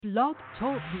Blog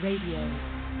Talk Radio.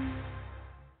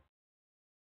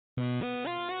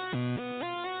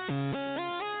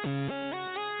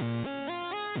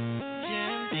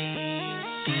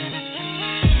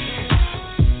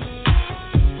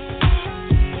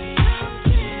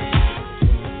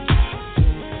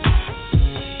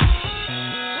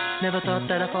 Never thought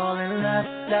that I'd fall in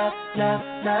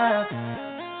love.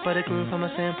 But it grew from a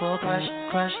simple crush.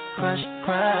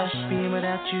 Being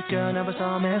without you, girl, never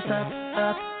saw messed up.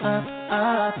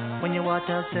 When you walked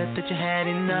out, said that you had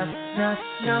enough.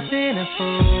 Nothing a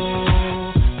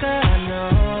fool. Girl, I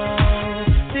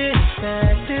know. Didn't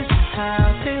expect this is how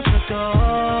things would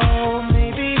go.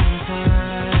 Maybe in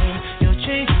time, you'll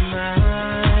change your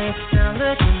mind. Now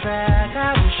looking back,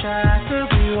 I wish I could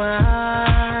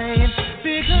rewind.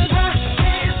 Because I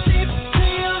can't sleep till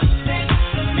you're next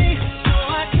to me. No,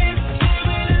 I can't live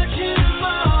without you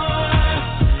more.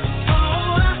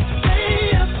 Oh, I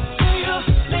stay up till you're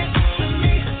next to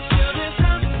me. Till this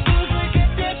house feels like it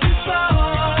did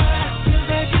before. Feels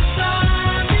like it's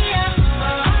on me.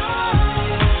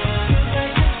 Feels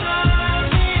like it's on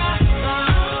me.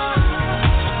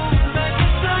 Feels like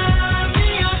it's on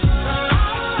me.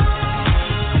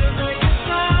 Feels like it's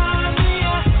on me.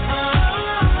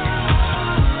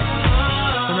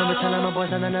 Remember telling my boys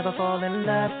that I never fall in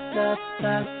love.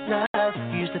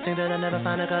 Used to think that I'd never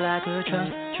find a girl I could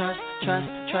trust.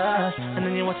 And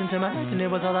then you walked into my life and it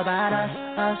was all about us.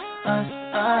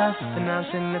 And now I'm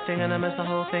sitting there thinking I messed the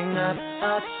whole thing up.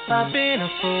 I've been a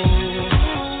fool.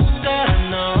 God, I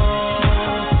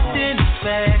know. Didn't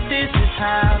expect this is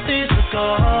how this would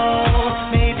go.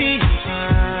 Maybe in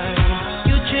time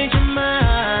you change your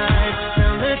mind.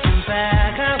 Now looking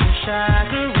back, I wish I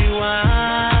could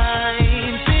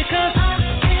rewind. Because I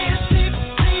can't sleep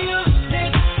till you're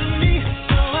next to me.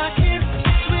 No, I can't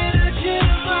live without you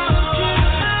more.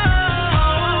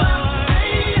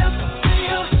 Stay up till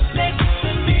you're next to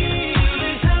me.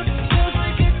 This house feels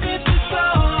like it did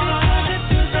before. Because it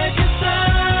feels like it's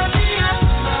on me.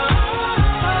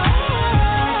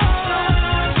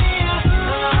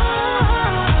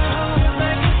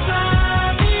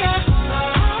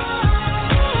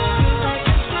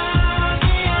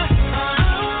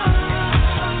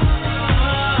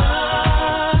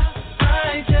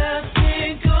 I just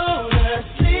can't go to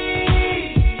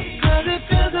sleep. 'Cause it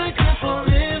feels like I'm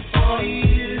falling for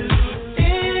you.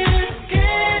 It's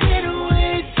getting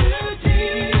way too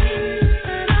deep.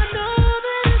 And I know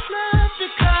that it's not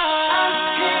because I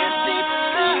can't sleep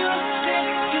till you're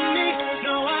next to me.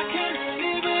 No, I can't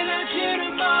live without you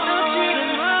tomorrow.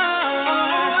 Oh,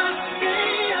 I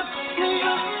stay up till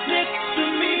you're next to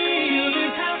me.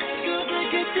 This house feels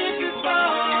like it did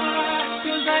before.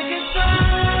 Feels like it's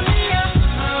on me.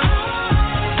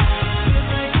 Feels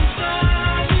like it's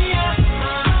on me.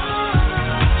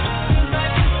 Feels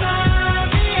like it's on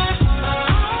me.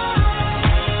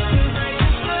 Feels like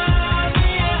it's on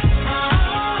me.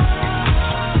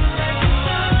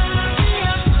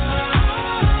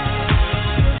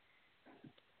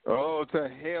 Oh, to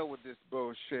hell with this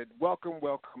bullshit. Welcome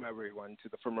everyone to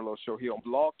the Firmerlo Show here on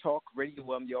Blog Talk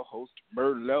Radio. I'm your host,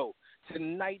 Merlot.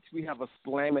 Tonight we have a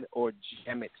Slam It or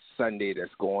Jam It Sunday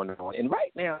that's going on. And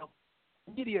right now,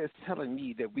 media is telling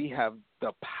me that we have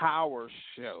the Power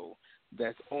Show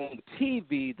that's on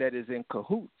TV that is in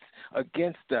cahoots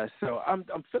against us. So I'm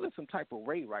feeling some type of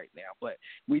way right now. But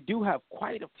we do have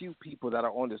quite a few people that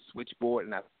are on the switchboard,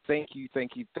 and I thank you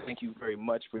very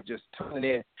much for just tuning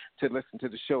in to listen to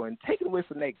the show and taking away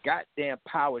from that goddamn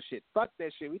power shit. Fuck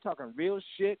that shit. We talking real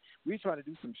shit. We trying to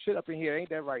do some shit up in here. Ain't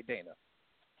that right, Dana?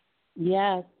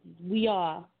 Yes, we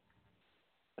are.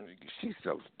 She's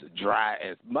so dry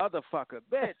as motherfucker.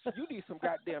 Bitch, you need some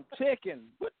goddamn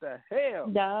chicken. What the hell?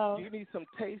 No. Do you need some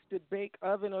tasted bake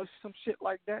oven or some shit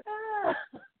like that?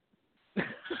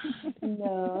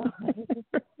 No.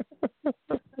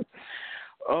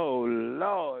 Oh,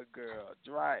 Lord, girl.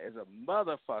 Dry as a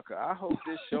motherfucker. I hope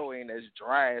this show ain't as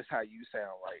dry as how you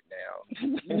sound right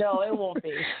now. No, it won't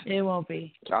be. It won't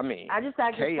be. I mean, I just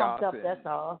got to get chaos pumped up, and- that's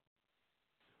all.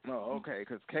 Oh, okay,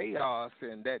 because Chaos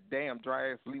and that damn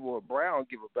dry ass Leroy Brown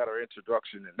give a better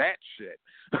introduction than that shit.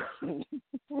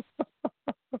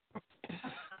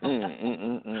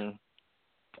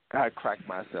 I cracked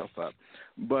myself up.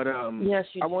 But Yes,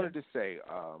 you I do. wanted to say,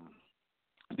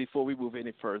 before we move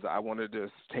any further, I wanted to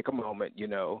take a moment. You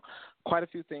know, quite a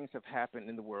few things have happened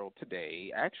in the world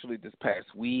today. Actually, this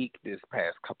past week, this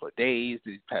past couple of days,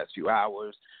 these past few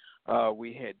hours.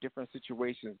 We had different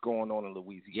situations going on in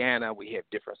Louisiana. We have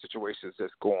different situations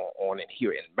that's going on in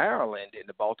here in Maryland, in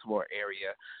the Baltimore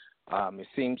area. It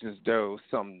seems as though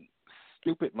some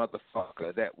stupid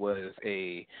motherfucker that was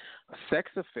a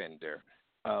sex offender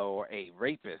or a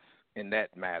rapist in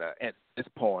that matter at this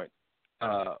point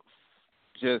uh,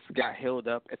 just got held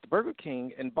up at the Burger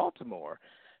King in Baltimore.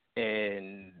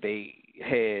 And they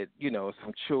had,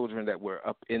 some children that were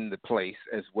up in the place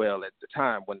as well at the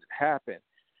time when it happened.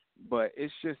 But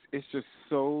it's just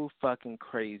so fucking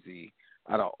crazy.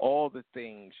 Out of all the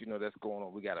things, that's going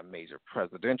on, we got a major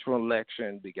presidential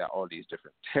election. We got all these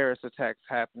different terrorist attacks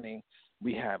happening.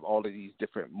 We have all of these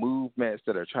different movements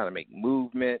that are trying to make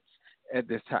movements at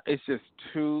this time. It's just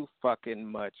too fucking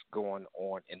much going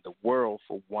on in the world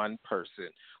for one person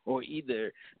or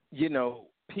either,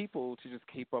 people to just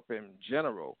keep up in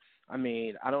general. I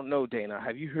mean, I don't know, Dana.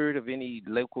 Have you heard of any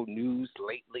local news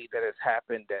lately that has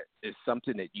happened that is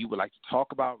something that you would like to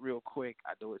talk about real quick?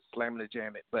 I know it's slamming the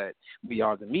jam it, but we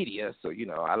are the media, so,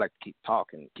 I like to keep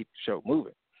talking, keep the show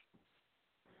moving.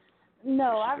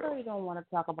 No, I really don't want to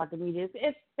talk about the media.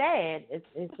 It's sad.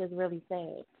 It's just really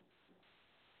sad.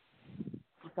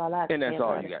 That's all I have to And that's say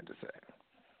all about you it. got to say.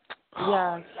 Yeah.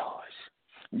 Oh, gosh.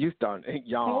 You starting,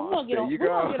 y'all. We're going to get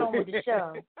on with the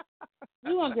show.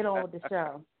 We want to get on with the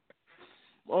show.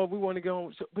 Oh, we want to go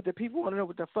on, but the people want to know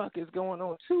what the fuck is going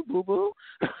on too, boo-boo.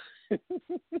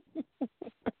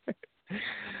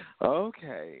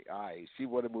 Okay, all right. She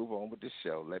want to move on with the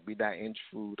show. Let me not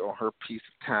intrude on her piece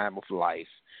of time of life,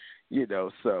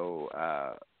 So,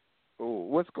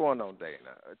 what's going on,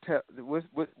 Dana?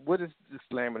 What is the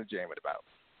Slam and the Jam about?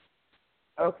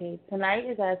 Okay, tonight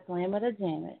is our Slam of the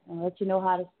Jam It. I'll let you know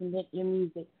how to submit your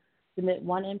music. Submit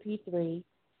one MP3,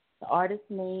 the artist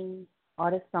name,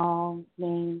 artist song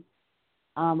name,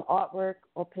 artwork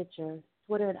or picture,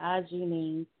 Twitter and IG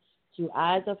names to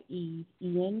Eyes of Eve,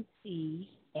 ENC,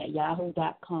 at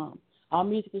yahoo.com. Our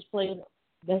music is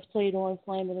that's played on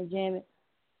Slam and the Jam It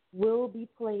will be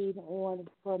played on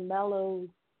Mello's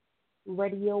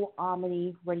Radio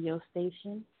Omni radio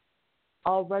station.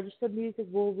 All registered music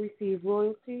will receive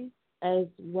royalties as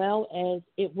well as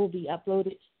it will be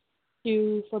uploaded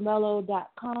to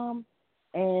formello.com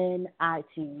and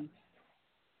iTunes.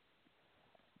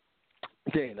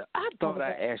 Dana, I thought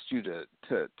I asked you to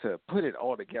put it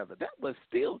all together. That was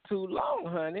still too long,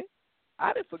 honey.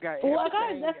 I done forgot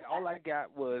everything. All I got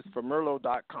was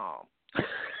formerlo.com.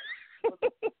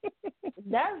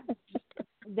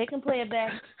 They can play it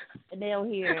back and they'll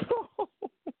hear it.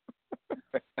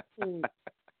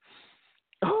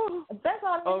 That's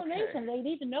all the information. Okay. They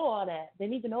need to know all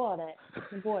that.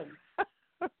 It's important.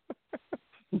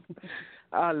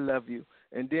 I love you.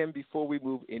 And then before we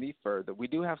move any further, we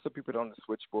do have some people on the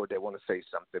switchboard that want to say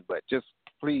something, but just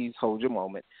please hold your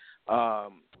moment.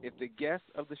 If the guests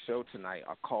of the show tonight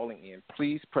are calling in,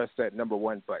 please press that number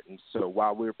 1 button so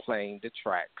while we're playing the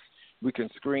tracks, we can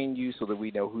screen you so that we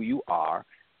know who you are,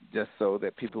 just so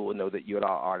that people will know that you're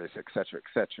our artist, et cetera,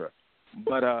 et cetera.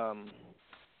 But, damn,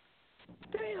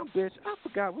 bitch, I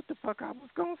forgot what the fuck I was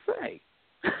going to say.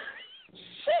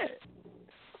 Shit.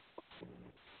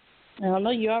 I don't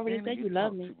know. You already said you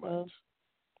love me. So.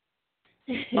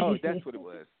 Oh, that's what it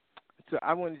was. So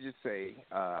I wanted to just say,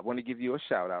 I want to give you a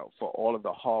shout-out for all of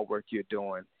the hard work you're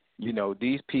doing.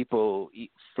 These people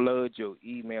flood your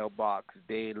email box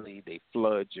daily. They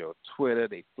flood your Twitter.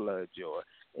 They flood your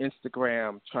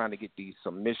Instagram trying to get these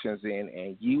submissions in,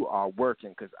 and you are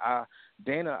working. Because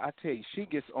Dana, I tell you, she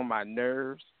gets on my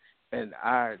nerves, and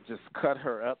I just cut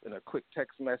her up in a quick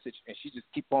text message, and she just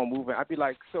keep on moving. I'd be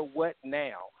like, so what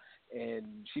now?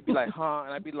 And she'd be like, huh?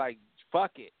 And I'd be like,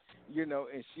 fuck it.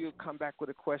 And she'll come back with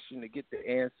a question to get the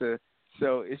answer.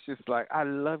 So it's just like, I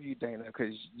love you, Dana,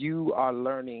 because you are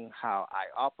learning how I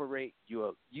operate. You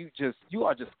are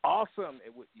just awesome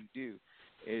at what you do.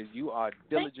 And you are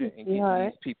diligent in getting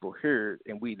these people heard,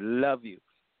 and we love you.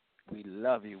 We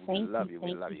love you. We love you.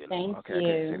 We love you. Okay, I can't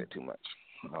say that too much.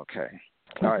 Okay.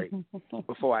 All right.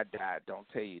 Before I die, don't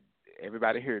tell you.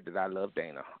 Everybody heard that I love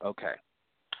Dana. Okay.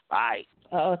 All right.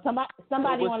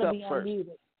 Somebody want to be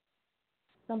unmuted.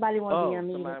 Somebody want to be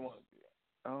unmuted.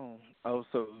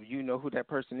 So you know who that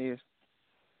person is?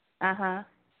 Uh-huh.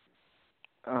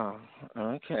 Oh,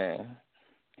 okay.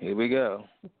 Here we go.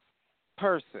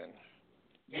 Person.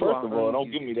 First of all,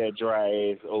 don't give me that dry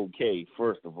ass okay,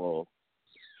 first of all.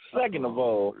 Second of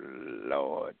all,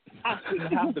 Lord, I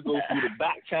shouldn't have to go through the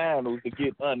back channels to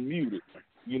get unmuted.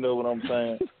 You know what I'm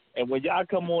saying? And when y'all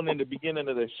come on in the beginning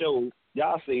of the show,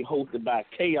 y'all say hosted by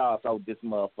Chaos out this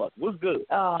motherfucker. What's good?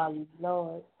 Oh,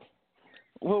 Lord.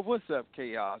 Well, what's up,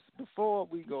 Chaos? Before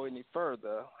we go any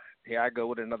further, here I go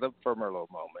with another Merlot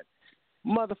moment.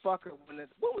 Motherfucker, when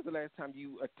was the last time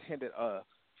you attended a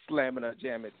Slamming or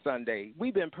Jamming Sunday?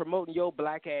 We've been promoting your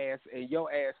black ass, and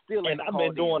your ass still ain't and I've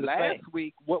been doing last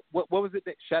week. What was it?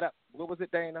 Shut up. What was it,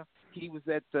 Dana? he was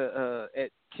at the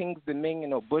at King's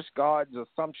Dominion or Busch Gardens or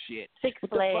some shit. Six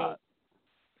What Flags. the fuck?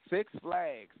 Six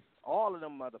Flags. All of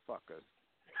them motherfuckers.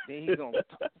 Then he's gonna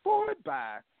boy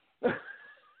bye.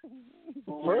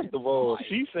 First of all,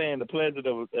 she's saying the pledge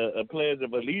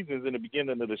of allegiance in the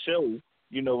beginning of the show.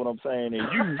 You know what I'm saying?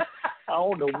 And you, I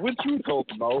don't know what you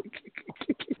talking about.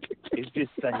 It's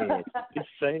just sad. It's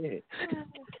sad.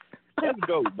 Let's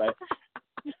go, man.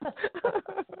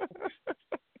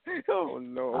 Oh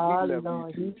no! Oh, we love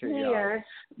Lord, you he's too, here.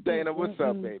 Dana, what's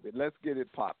up, baby? Let's get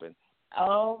it popping.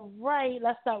 All right,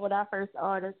 let's start with our first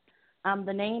artist.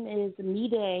 The name is Me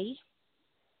Day,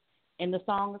 and the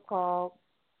song is called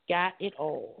 "Got It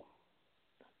All."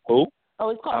 Who? Oh,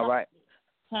 it's called. All right.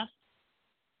 Huh?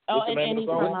 What's Oh, the name and of he's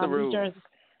the song? from What's the New rules? Jersey.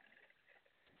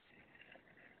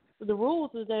 The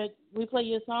rules is that we play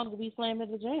your song and we slam it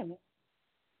or jam it.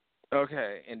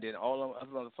 Okay, and then all them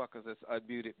other motherfuckers that's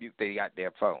unmuted, they got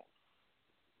their phone.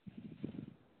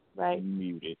 Right.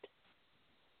 Muted.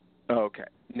 Okay.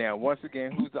 Now, once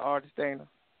again, who's the artist, Dana?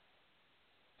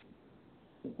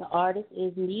 The artist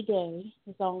is Me Day.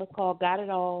 The song is called "Got It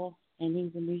All," and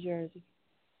he's in New Jersey.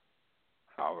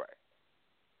 All right.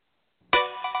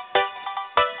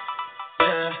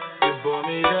 Yeah, you bought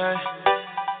me that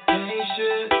ain't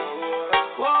shit.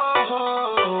 Whoa,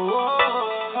 whoa,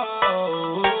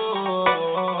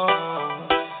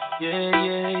 yeah.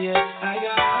 I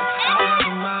got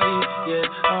the money, yeah,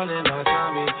 all in my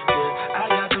tummy, yeah. I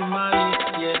got the money,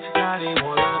 yeah, now they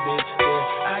won't love it, yeah.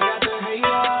 I got the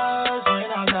haters when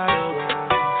I'm not around.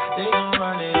 They gon'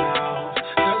 run it out,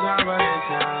 'cause I run it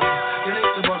town. Yeah,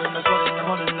 they the ballin',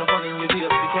 you see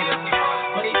us be calling.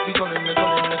 Money be calling, and I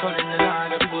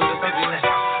got people that's ugly.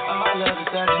 All of a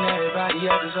sudden, everybody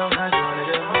else is so nice, you wanna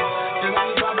do. They got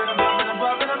me poppin', I'm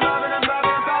poppin'.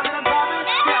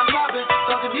 Yeah, I'm poppin',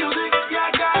 talking music, yeah,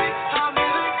 I got it. I'm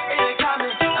living, and it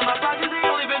coming. And my pockets, they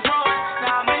only been growing.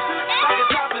 Now I'm mixing like a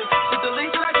topping. With the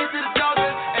links till I get to the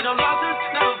chosen. And no losses,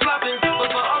 never flopping. But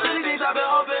for all of these things I've been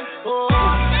hoping. Oh,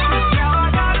 now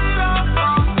I got it all.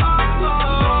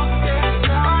 Yeah,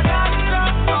 now I got it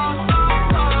all.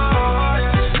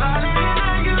 Yeah, riding in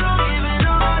there, you don't even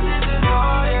know what this is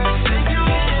for. Yeah, think you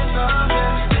getting some,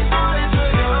 yeah. This all is for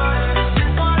you.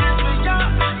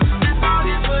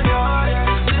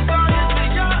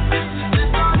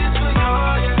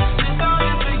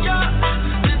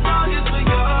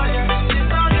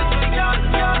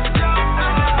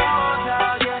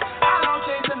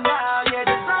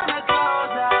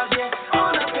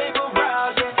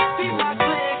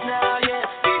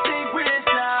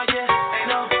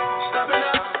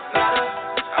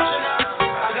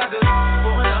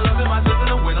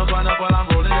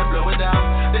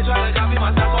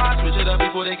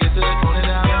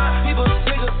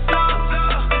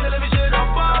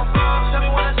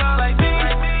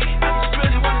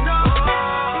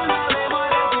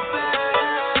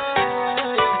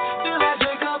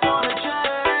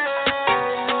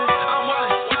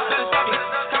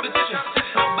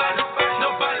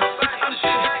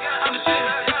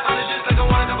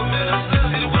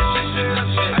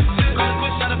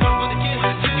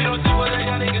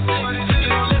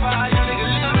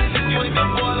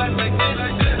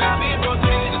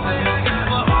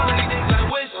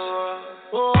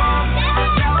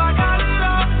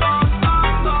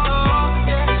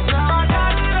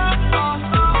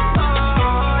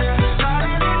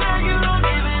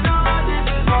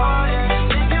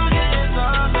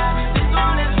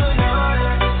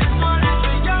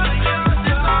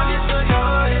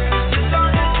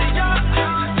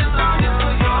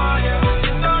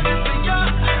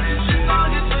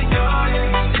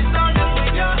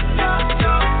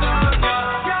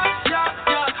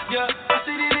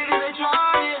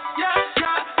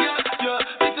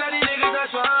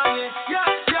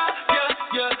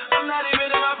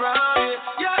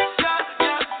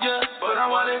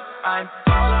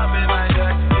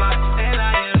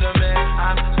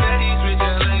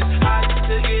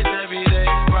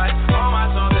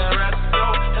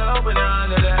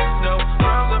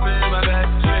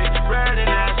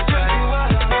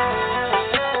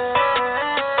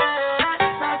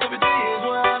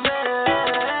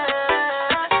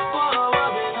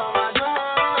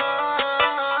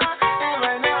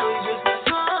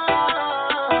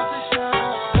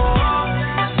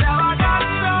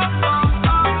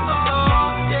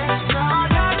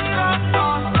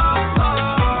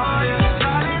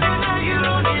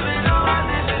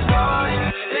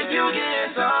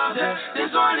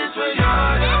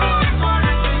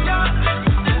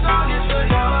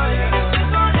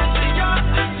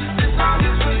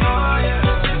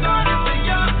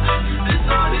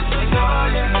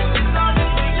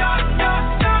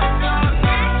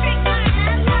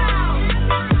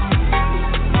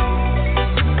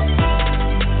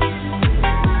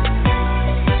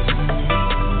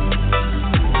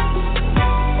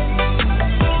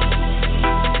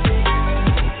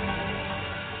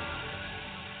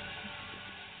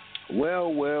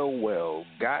 Well,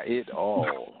 got it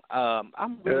all.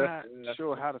 I'm really not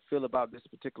sure how to feel about this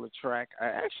particular track. I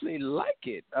actually like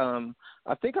it.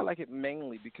 I think I like it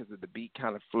mainly because of the beat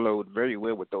kind of flowed very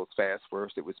well with those fast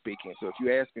words that we're speaking. So if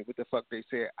you ask me what the fuck they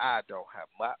said, I don't have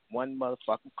one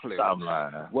motherfucking clue. Stop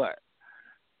lying. What?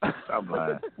 Stop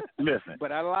lying. Listen.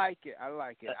 But I like it. I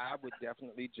would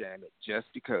definitely jam it just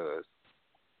because.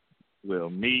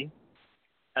 Well,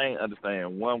 I ain't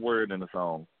understand one word in the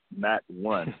song. Not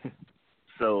one.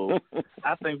 So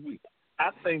I think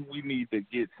we need to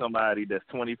get somebody that's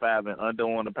 25 and under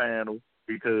on the panel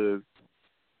because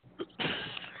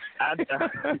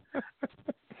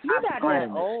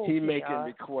he making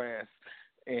requests,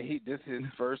 and this is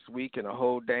his first week in a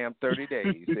whole damn 30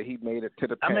 days that he made it to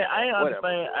the panel. I ain't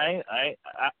understand.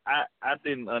 I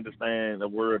didn't understand a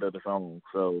word of the song.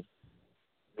 So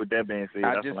with that being said,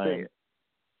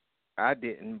 I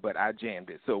didn't, but I jammed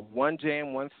it. So one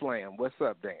jam, one slam. What's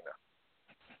up, Dana?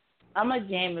 I'm a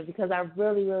jammer because I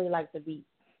really, really like the beat.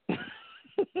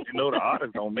 The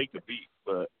artists don't make the beat,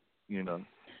 but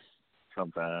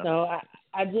sometimes. So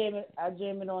I jam it. I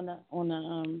jam it on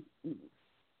the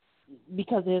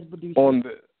because of his producer. On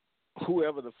the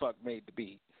whoever the fuck made the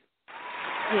beat.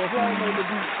 Yeah, whoever made the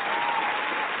beat.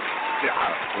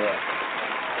 Yeah.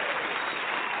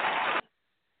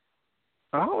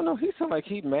 I don't know. He sound like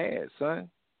he mad, son.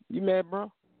 You mad, bro?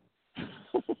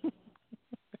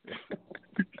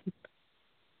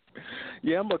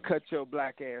 Yeah, I'm going to cut your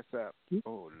black ass up.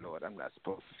 Oh, Lord, I'm not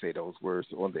supposed to say those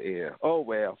words on the air. Oh,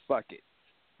 well, fuck it.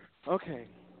 Okay.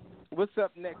 What's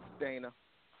up next, Dana?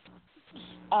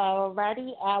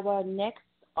 Alrighty, our next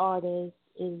artist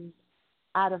is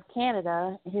out of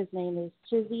Canada. His name is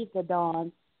Chizzy the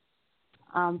Dawn,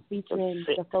 featuring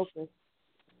The Focus.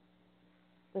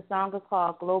 The song is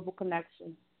called Global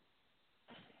Connection.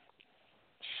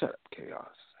 Shut up,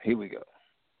 Chaos. Here we go.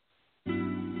 Yo,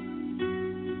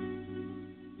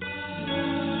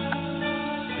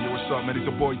 what's up, man? It's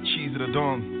your boy Cheese the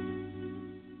Dawn.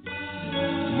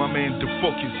 My man The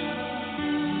Focus.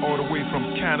 All the way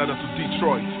from Canada to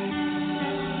Detroit.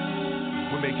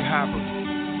 We make it happen.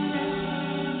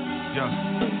 Yeah.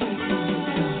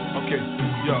 Okay,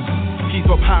 yeah. Hip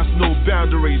hop has no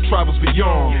boundaries, travels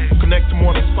beyond. Connect them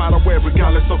on a spot away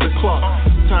regardless of the clock.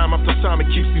 Time after time it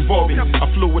keeps evolving. I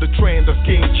flow with a trend that's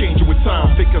game changing with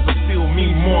time. Thick as a steel,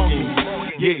 me morning.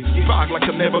 Yeah, back like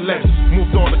I never left.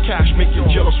 Moved on to cash, making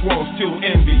jealous ones still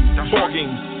envy.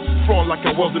 Bargains, front like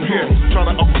I wasn't here.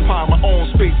 Trying to occupy my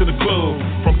own space in the club.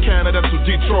 From Canada to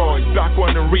Detroit, back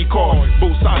when and record.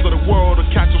 Both sides of the world, the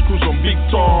catchers cruise on big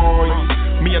toys.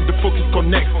 Me and The Focus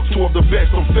connect, two of the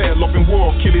best on fair, loving war,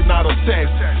 killing out of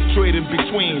test. Trading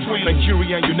between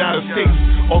Nigeria and United States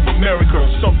of America.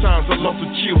 Sometimes I love to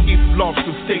chill, eat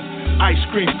lobster steak, ice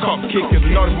cream, cupcake, and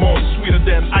nothing more sweeter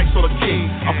than ice on a cake.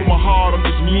 I put my heart on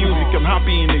this music, I'm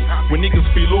happy in it. When niggas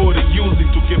feel low, they use it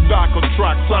to get back on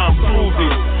track, time proves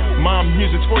it. My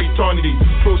music's for eternity,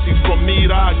 proceeds from me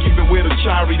that I give away to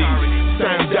charity.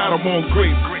 Stand out, I'm on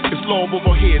great. It's love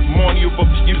over hate, money over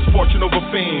views, fortune over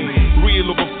fame.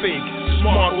 Real over fake,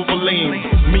 smart over lame.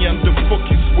 Me and The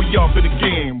Focus, we up in the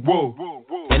game, whoa.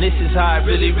 And this is how it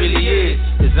really, really is.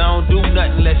 Cause I don't do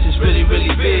nothing unless it's really, really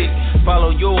big.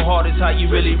 Follow your heart is how you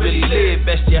really, really live.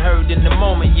 Best you heard in the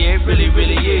moment, yeah, it really,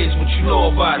 really is. What you know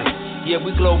about it. Yeah,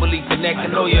 we globally connect, I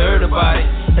know you heard about it.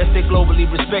 That's they globally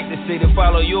respect it, say to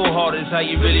follow your heart is how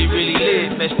you really, really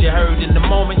live. Best you heard in the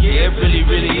moment, yeah, it really,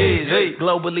 really is. Hey,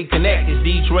 globally connected,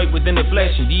 Detroit within the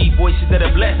flesh. And these voices that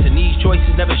are blessed, and these choices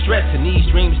never stress, and these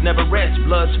dreams never rest.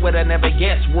 Blood, sweat, I never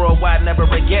guess, worldwide never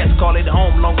regrets. Call it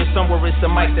home, long as somewhere it's a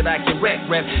mic that I can rep.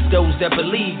 Those that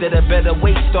believe that a better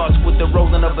way starts with the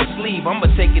rolling of a sleeve.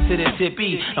 I'ma take it to the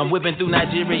tippy. I'm whipping through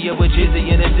Nigeria with Jizzy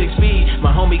in a 6-speed.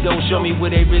 My homie gon' show me where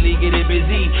they really get it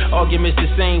busy. Arguments the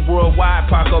same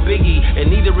worldwide, Pac or Biggie, and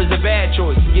neither is a bad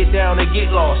choice. Get down or get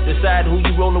lost. Decide who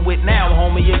you rolling with now,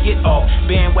 homie, or get off.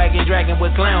 Bandwagon dragging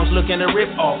with clowns looking to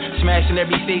rip off. Smashing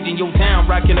every stage in your town,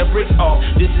 rocking a brick off.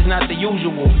 This is not the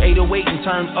usual 808 and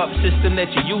turn up system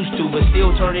that you used to, but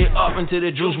still turn it up until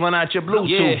the juice run out your Bluetooth.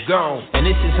 Yeah, gone. And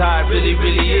this is how it really,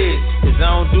 really is. Cause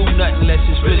I don't do nothing unless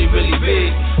it's really, really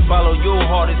big. Follow your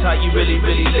heart is how you really,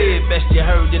 really live. Best you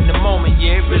heard in the moment,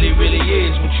 yeah, it really, really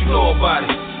is. What you know about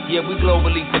it. Yeah, we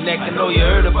globally connect, I know you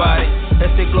heard about it.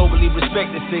 That's they globally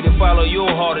respect it, say to follow your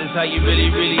heart is how you really,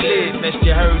 really live. Best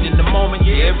you heard in the moment,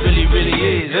 yeah, it really, really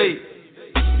is. Hey.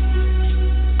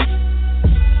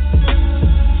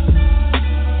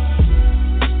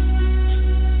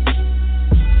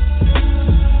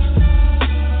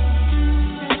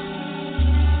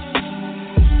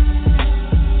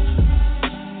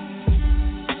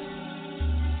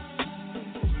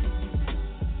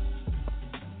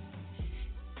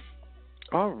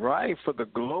 All right, for the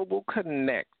Global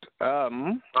Connect. God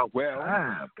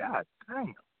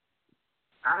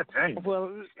damn.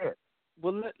 Well,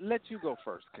 let you go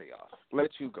first, Chaos.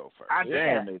 Let you go first. I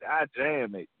jam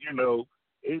it. You know,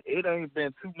 it ain't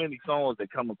been too many songs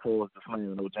that come across the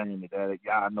Slam No Jam that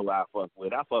y'all know I fuck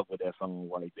with. I fuck with that song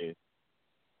right there.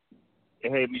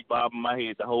 It had me bobbing my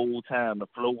head the whole time. The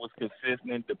flow was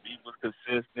consistent, the beat was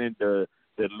consistent, the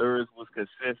lyrics was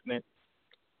consistent.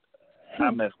 I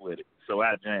mess with it, so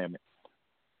I jam it.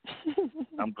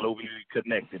 I'm globally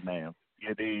connected now.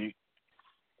 You dig?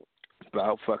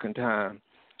 About fucking time.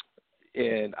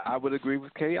 And I would agree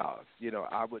with Chaos. You know,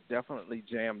 I would definitely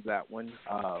jam that one.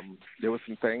 There were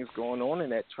some things going on in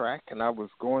that track, and I was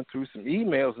going through some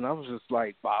emails, and I was just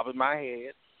like bobbing my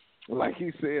head. Like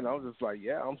he said, I was just like,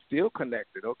 yeah, I'm still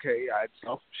connected. Okay, I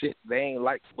saw some shit they ain't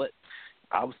like, but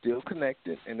I was still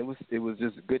connected, and it was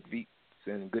just good beats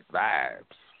and good vibes.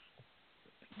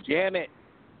 Jam it.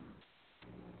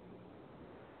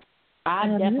 I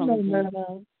definitely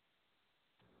jam.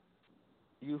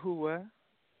 You who what?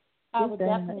 I would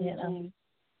definitely jam.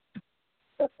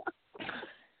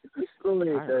 Go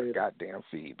ahead, I heard goddamn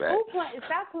feedback.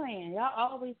 Stop playing. Y'all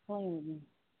always playing with me.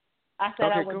 I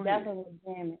said I would definitely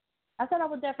jam it. I said I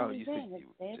would definitely jam it. You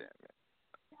would jam it.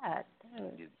 God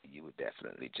damn. You would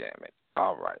definitely jam it.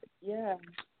 All right. Yeah.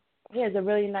 He has a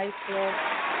really nice flow.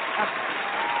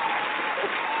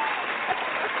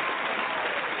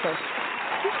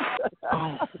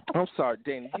 Oh, I'm sorry,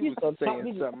 Dana. You was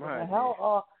saying something,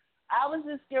 huh? I was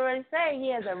just going to say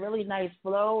he has a really nice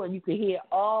flow, and you can hear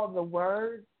all the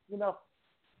words, you know.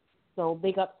 So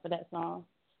big ups for that song.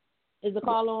 Is the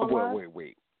call on?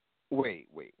 Wait.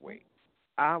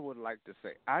 I would like to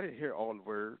say I didn't hear all the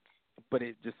words, but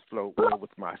it just flowed well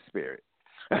with my spirit.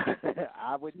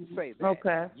 I wouldn't say that.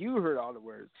 Okay. You heard all the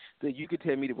words, so you could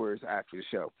tell me the words after the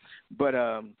show. But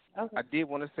I did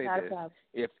want to say this.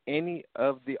 If any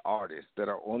of the artists that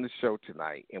are on the show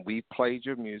tonight and we played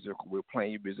your music, we're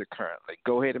playing your music currently,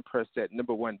 go ahead and press that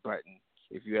number 1 button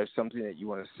if you have something that you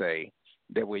want to say.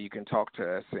 That way you can talk to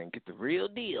us and get the real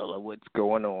deal of what's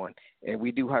going on. And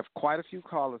we do have quite a few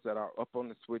callers that are up on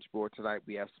the switchboard tonight.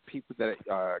 We have some people that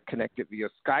are connected via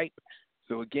Skype.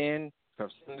 So, again, if you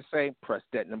have something to say, press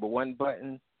that number 1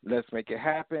 button. Let's make it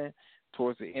happen.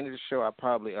 Towards the end of the show, I'll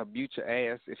probably mute your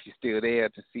ass if you're still there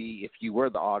to see if you were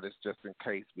the artist, just in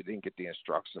case we didn't get the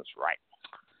instructions right.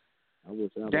 I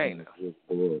wish I was Dana.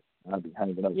 I'd be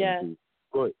hanging up on you.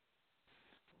 Go ahead.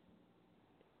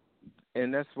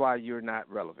 And that's why you're not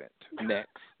relevant.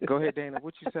 Next. Go ahead, Dana.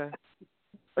 What you say?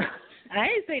 I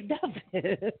ain't say nothing.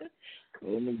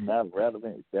 It's not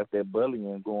relevant except that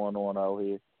bullying going on out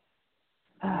here.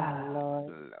 Oh,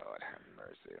 Lord. Lord have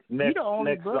mercy. Next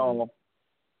song.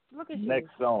 Look at you.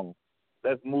 Next song.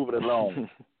 Let's move it along.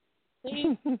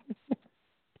 See?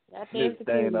 That's the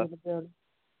security in the building.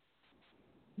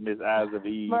 Miss Eyes of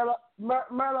Eve.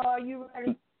 Merla, are you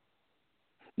ready?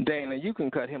 Dana, you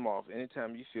can cut him off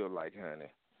anytime you feel like,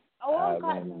 honey. Oh, I'm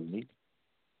cutting him.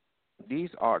 These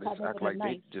artists act like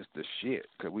they just the shit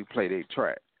because we play their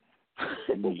track.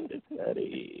 That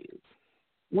is.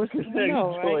 What's the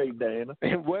next story, Dana?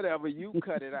 And whatever, you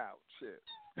cut it out. Shit.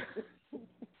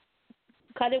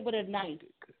 Cut it with a knife.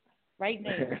 Right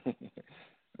now.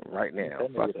 Right now.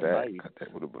 Fuck that. Cut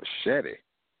that with a machete.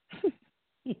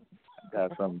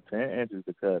 Got some 10 inches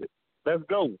to cut it. Let's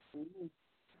go.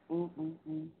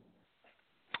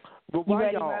 But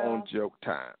while y'all on joke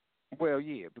time, well,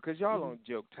 yeah, because y'all on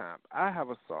joke time, I have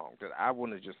a song that I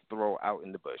want to just throw out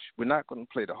in the bush. We're not going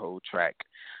to play the whole track,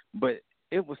 but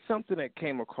it was something that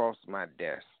came across my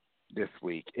desk this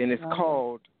week, and it's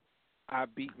called I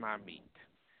Beat My Meat.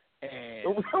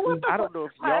 And I don't know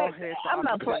if y'all had the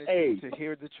opportunity to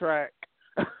hear the track.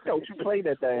 Don't you play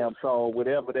that damn song,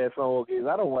 whatever that song is.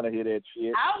 I don't want to hear that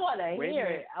shit. I want to hear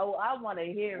it. I want to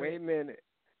hear it. Wait a minute.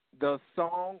 The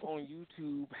song on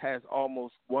YouTube has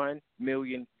almost 1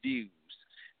 million views.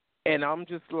 And I'm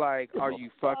just like, are you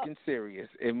fucking serious?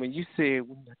 And when you said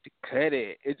we have to cut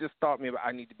it, it just thought me about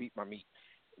I need to beat my meat.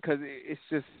 Because it's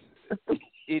just,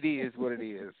 it is what it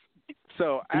is.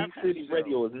 So Deep City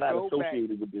Radio is not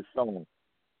associated with this song.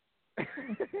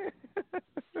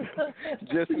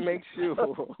 Just make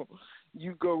sure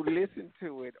you go listen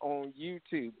to it on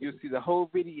YouTube. You'll see the whole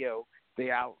video.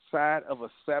 They're outside of a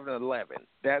 7-Eleven.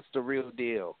 That's the real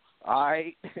deal. All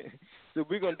right? So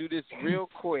we're going to do this real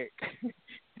quick.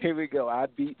 Here we go. I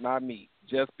beat my meat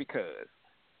just because.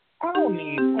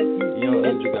 Young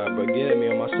Ugly Guy, bro. Get at me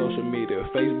on my social media.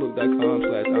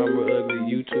 Facebook.com/I'mRealUgly,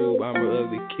 YouTube,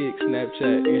 I'mRealUgly, Kick,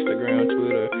 Snapchat, Instagram,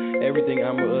 Twitter. Everything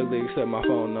I'mRealUgly except my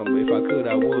phone number. If I could,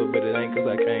 I would, but it ain't because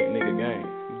I can't, nigga gang.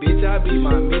 Bitch, I beat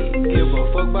my meat. Give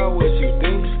a fuck about what you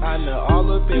think. I know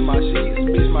all up in my sheets.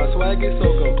 Bitch, my swag is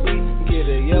so complete. Get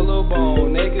a yellow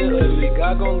bone, naked, ugly.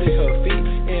 God gon' lick her feet.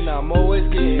 And I'm always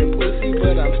getting pussy,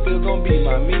 but I'm still gon' beat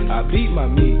my meat. I beat my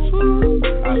meat.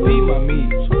 I beat my meat.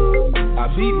 I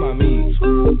beat my meat.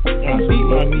 I beat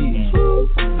my meat.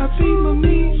 I beat my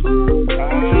meat.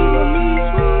 I beat my meat.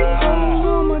 Hoes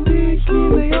on my dick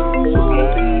and they all want a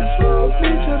piece.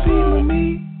 Bitch, I beat my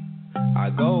meat. I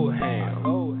go ham.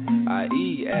 I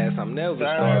eat ass. I'm never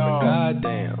starving.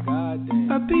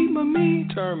 Goddamn. I beat my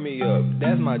meat. Turn me up.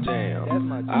 That's my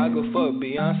jam. I go fuck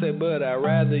Beyonce, but I'd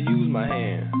rather use my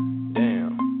hand.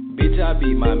 Damn. Bitch, I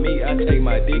beat my meat. I take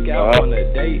my dick out on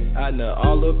a date. I nut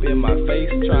all up in my face,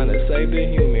 trying to save the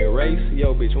human race.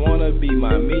 Yo, bitch wanna beat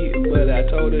my meat, but I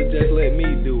told her just let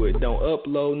me do it. Don't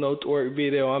upload no twerk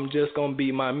video, I'm just gonna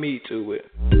beat my meat to it.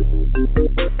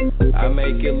 I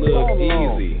make it look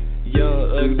easy.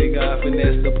 Young, ugly guy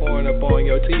finesse the porn up on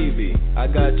your TV. I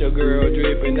got your girl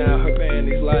dripping out her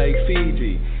panties like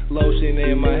Fiji. Lotion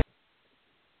in my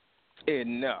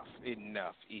Enough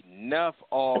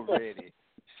already.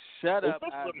 Shut up.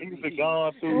 Music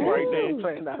gone through right there.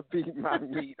 Saying I beat my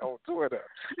meat on Twitter.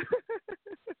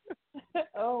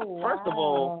 Oh, wow. First of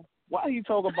all, why you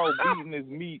talk about beating his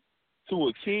meat to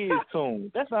a kid's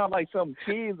tune? That sounds like some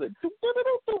kids that what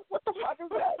the fuck is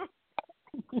that?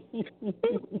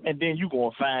 And then you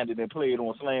gonna find it and play it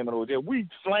on Slam It or there. We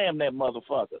slam that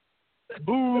motherfucker.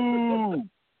 Boo!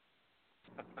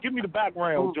 Give me the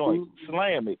background joint.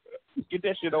 Slam it. Get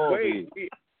that shit off here.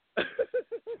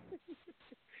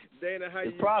 Dana, how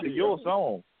it's probably your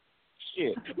song.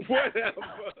 Shit. Whatever.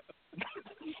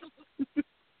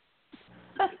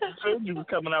 Told you was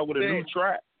coming out with a new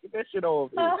track. Get that shit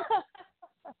off here.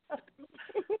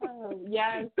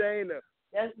 Yes. Dana.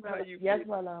 Yes,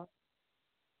 my love.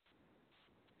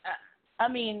 I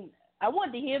mean, I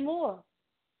wanted to hear more,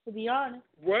 to be honest.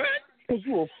 What? Because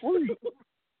you a freak.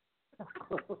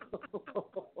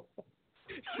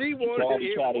 She wanted to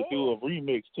hear try more. To do a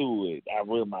remix to it. I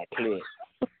read my clip.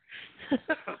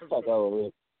 Fuck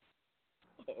all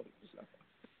this.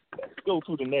 Let's go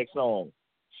to the next song.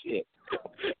 Shit.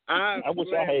 I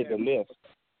wish I had the list.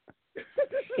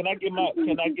 Can I get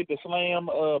the Slam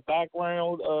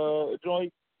background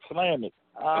joint? Slam it.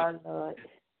 Oh Lord.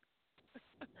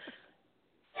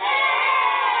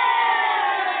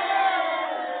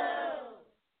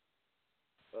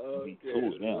 Okay. To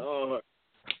it now.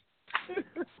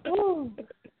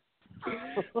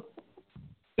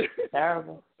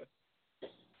 Terrible.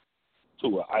 To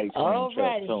an ice cream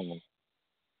truck song.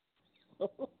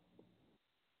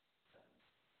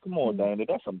 Come on, Dana.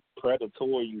 That's some predator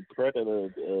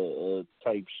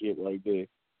type shit right there.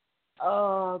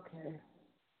 Oh, okay.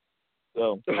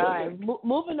 So, all right,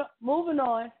 moving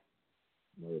on.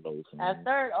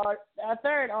 Our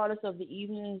third artist of the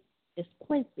evening is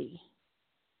Quincy.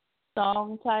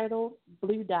 Song titled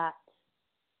Blue Dot.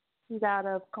 He's out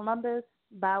of Columbus,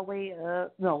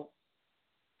 Columbus,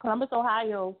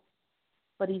 Ohio,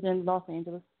 but he's in Los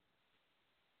Angeles.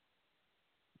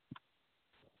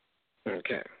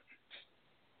 Okay.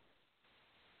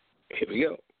 Here we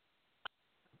go.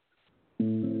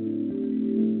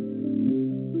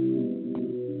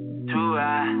 Too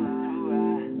high.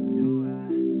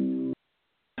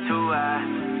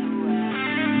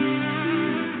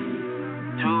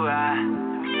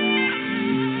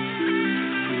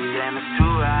 Damn, it's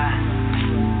too high.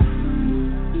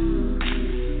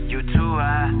 You too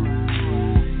high.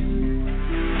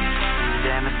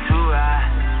 Damn, it's too high.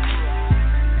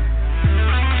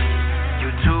 You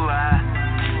too high.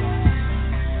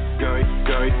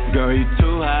 Girl, you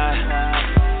too high.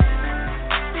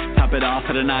 Top it off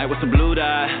for the night with some blue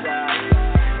dye.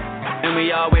 And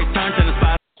we always turn to the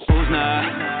spot. Who's not?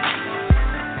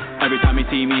 Every time you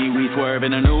see me, we swerve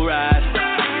in a new ride.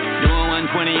 Doing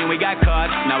 120 and we got caught.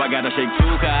 Now I gotta shake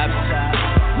 2 cops.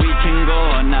 We can go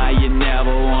all night, you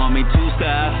never want me to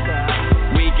stop.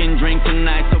 We can drink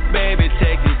tonight, so baby,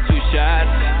 take these 2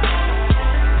 shots.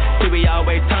 See, we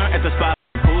always turn at the spot.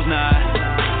 Who's not?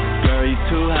 Girl, you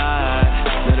too high.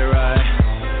 Let it ride.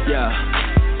 Yeah.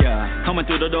 Coming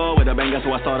through the door with a banger,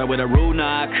 so I started with a rude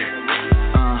knock.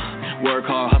 Work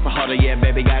hard, hustle harder, yeah,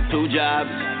 baby, got 2 jobs.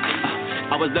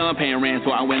 I was done paying rent,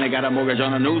 so I went and got a mortgage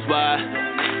on a new spot.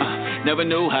 Never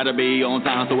knew how to be on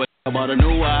time, so I bought a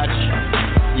new watch.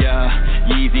 Yeah,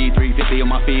 Yeezy 350 on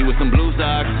my feet with some blue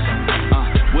socks.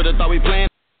 Would've thought we planned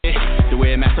to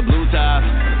wear Master Blue top.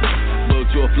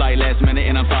 Booked you a flight last minute,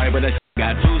 and I'm sorry, but that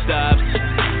got 2 stops.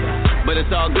 But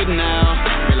it's all good now,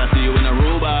 girl, I see you in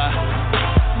Aruba.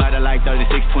 Body like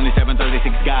 36, 27,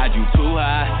 36, God, you too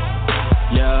high.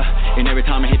 Yeah, and every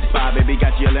time I hit the spot, baby,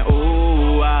 got you yelling,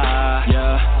 ooh, ah.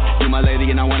 Yeah, you my lady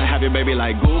and I wanna have your baby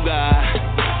like Googa.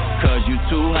 Cause you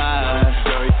too high,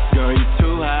 girl, you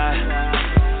too high.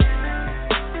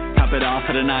 Top it off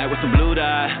for the night with some blue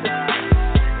dye.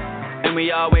 And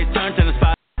we always turn to the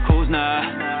spot, who's not?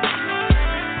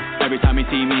 Every time you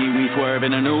see me, we swerve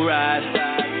in a new ride.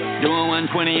 Doing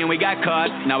 120 and we got caught,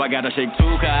 now I gotta shake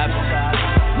 2 cops.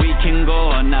 We can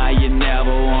go all night, you never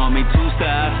want me to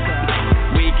stop.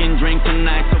 We can drink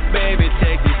tonight, so baby,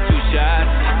 take these 2 shots.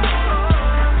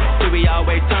 See, we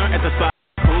always turn at the spot,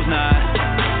 who's not?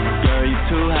 Girl, you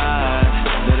too high,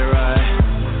 let it ride.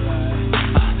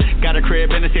 Got a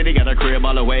crib in the city, got a crib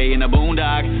all the way in the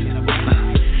boondocks.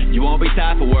 You won't be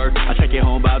tired for work, I'll take you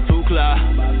home about 2 o'clock.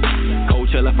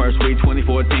 Coachella first week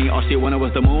 2014, all she wanted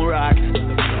was the moon rock.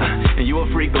 And you a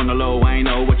freak on the low, I ain't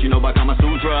know what you know about Kama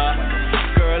Sutra.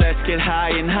 Girl, let's get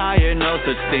high and higher, no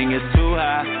such thing as too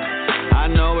high. I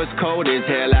know it's cold as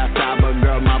hell outside, but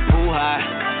girl, my pool high.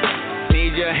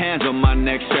 Need your hands on my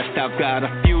neck, stressed out, got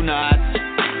a few knots.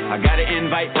 I got an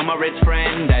invite from a rich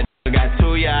friend that got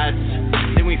 2 yachts.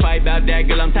 Then we fight about that,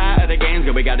 girl, I'm tired of the games,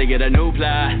 girl, we gotta get a new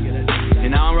plot.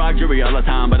 And I don't rock jewelry all the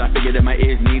time, but I figured that my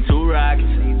ears need 2 rocks.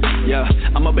 Yeah,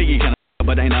 I'm a biggie kind of,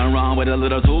 but ain't nothing wrong with a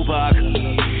little Tupac.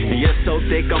 And you're so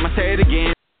thick, I'ma say it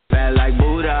again, bad like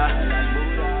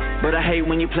Buddha. But I hate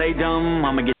when you play dumb,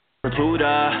 I'ma get a tutor.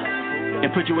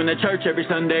 And put you in the church every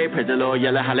Sunday, praise the Lord,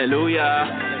 yell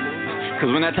hallelujah.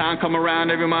 Cause when that time come around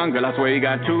every month, girl, I swear you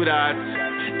got 2 dots.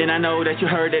 And I know that you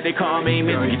heard that they call me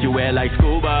Miss Get You Wet Like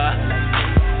Scuba.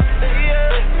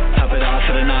 Top it off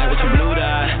for the night with some blue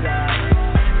dye.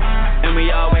 And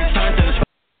we always turn to the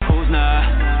spot, who's not?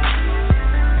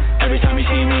 Every time you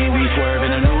see me, we swerve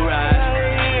in a new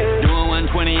ride. Doing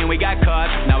 120 and we got caught,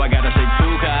 now I gotta take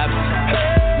 2 cops.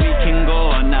 We can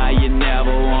go all night, you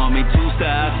never want me to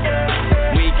stop.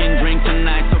 We can drink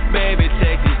tonight, so baby,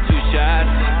 take these 2 shots.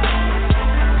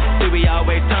 See, we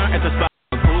always turn at the spot,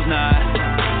 who's not?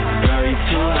 Girl, you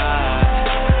too high.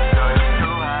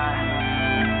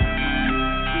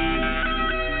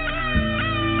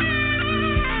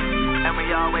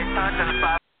 Always turn to the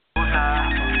spot, who's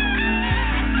not?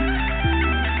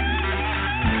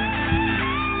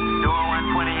 Doing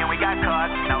 120 and we got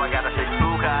caught, now I gotta take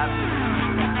 2 cops.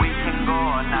 We can go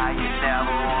all night, you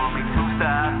never want me to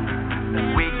stop.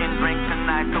 We can drink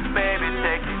tonight, so baby,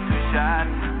 take these 2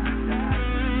 shots.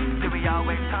 See, we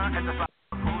always turn at the spot,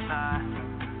 who's not?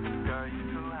 Girl, you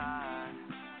too high.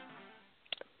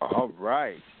 All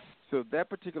right. So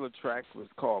that particular track was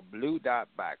called Blue Dot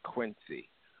by Quincy.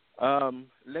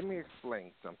 Let me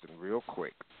explain something real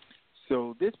quick.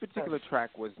 So this particular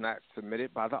track was not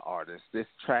submitted by the artist. This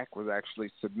track was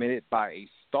actually submitted by a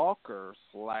stalker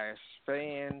 /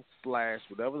 fan /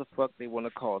 whatever the fuck they want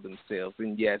to call themselves.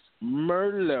 And yes,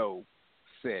 Merlot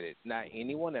said it, not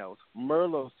anyone else.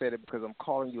 Merlot said it because I'm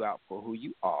calling you out for who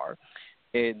you are.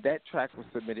 And that track was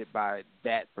submitted by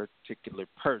that particular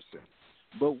person.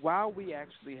 But while we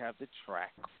actually have the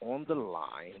track on the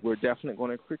line, we're definitely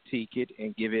going to critique it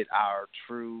and give it our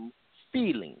true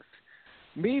feelings.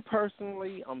 Me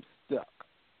personally, I'm stuck.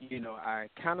 You know, I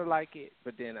kind of like it,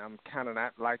 but then I'm kind of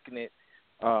not liking it.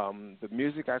 The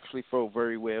music actually flowed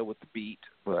very well with the beat.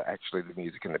 Well, actually, the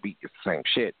music and the beat is the same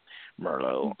shit,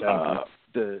 Merlot.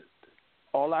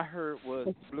 All I heard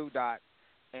was Blue Dot,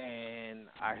 and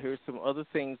I heard some other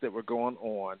things that were going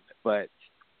on. But,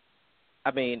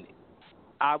 I mean,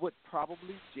 I would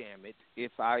probably jam it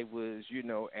if I was, you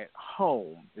know, at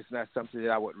home. It's not something that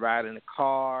I would ride in a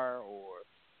car or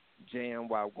jam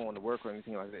while going to work or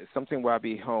anything like that. It's something where I'll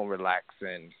be home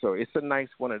relaxing. So it's a nice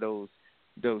one of those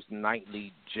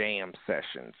nightly jam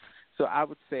sessions. So I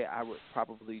would say I would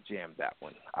probably jam that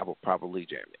one. I would probably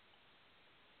jam it.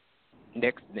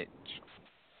 Next niche.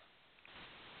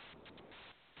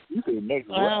 You say next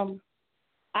what?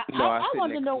 I said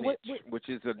want next to know niche, which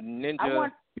is a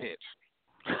ninja bitch.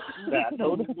 I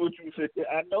know that's what you said.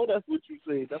 I know that's what you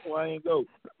said. That's why I ain't go.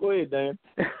 Go ahead, Dan.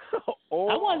 I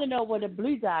want to know what a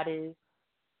Blue Dot is.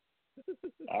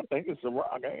 I think it's a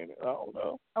rock, ain't it? I don't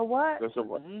know. A what? It's a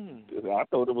rock. I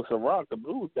thought it was a rock, the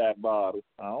Blue Dot bottle.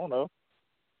 I don't know.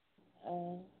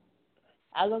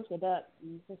 I looked it up.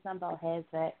 It said something about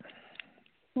Hazmat.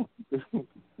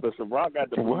 The Ciroc got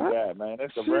the Blue Dot, man.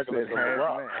 That's a regular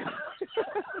Ciroc.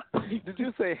 Did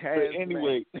you say Hazmat?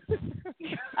 Anyway,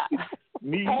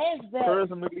 me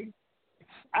personally,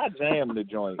 I jam the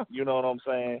joint. You know what I'm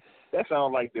saying? That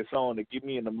sounds like the song that get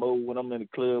me in the mood when I'm in the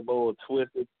club or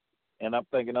twisted, and I'm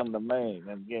thinking I'm the man.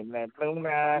 I'm getting that blue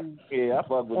night. Yeah, I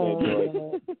fuck with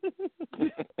that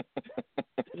joint.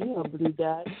 You a blue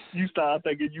dot. You start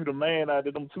thinking you the man out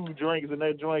of them 2 drinks and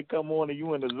that joint come on and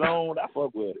you in the zone. I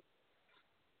fuck with it.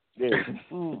 Yeah.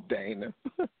 Dana.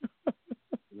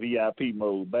 VIP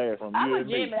mode, bad from I'm you a and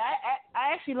me. jam.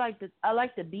 I actually like the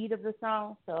beat of the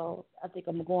song, so I think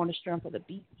I'm going to strength for the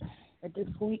beat at this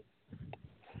point.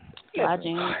 At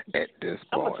this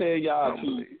point,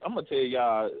 I'm gonna tell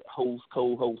y'all hosts,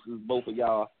 co-hosts, both of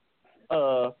y'all.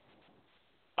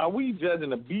 Are we judging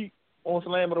the beat on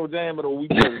Slam It or Jam It, or are we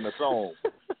judging the song?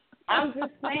 I'm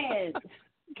just saying.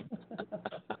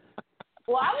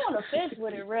 Well, I want to fish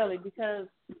with it really because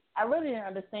I really didn't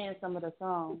understand some of the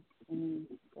songs, and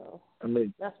so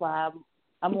that's why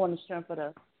I'm on the strength of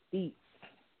the beat.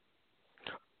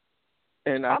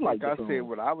 And I said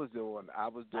what I was doing. I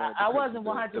wasn't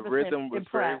 100%. The rhythm was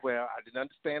very well. I didn't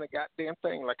understand a goddamn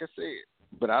thing, like I said,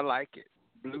 but I like it.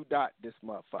 Blue dot, this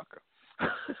motherfucker.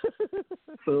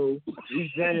 So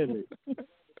we jam it.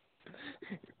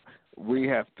 We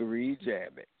have 3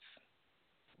 jammits.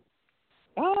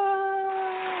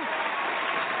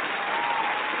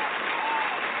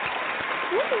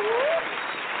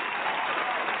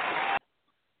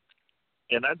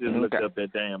 And I just looked up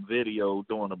that damn video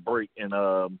during a break, and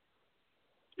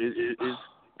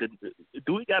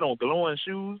do we got on glowing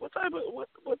shoes? What type of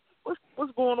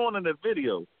what's going on in the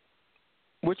video?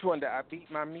 Which one? Did I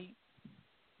beat my meat?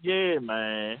 Yeah,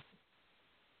 man.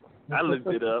 I looked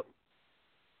it up.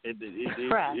 It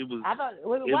was. I thought.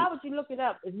 Why would you look it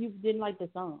up if you didn't like the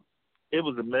song? It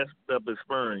was a messed up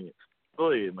experience.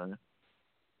 Go ahead, man.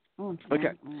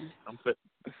 Okay.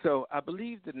 So I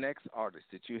believe the next artist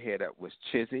that you had up was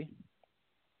Chizzy.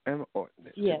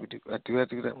 Yeah. Did I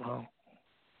do that wrong?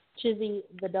 Chizzy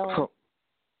the dog. Oh.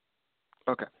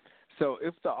 Okay. So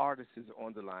if the artist is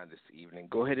on the line this evening,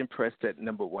 go ahead and press that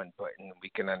number 1 button. We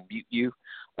can unmute you.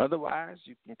 Otherwise,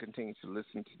 you can continue to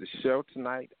listen to the show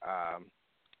tonight.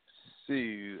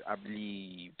 Sue, I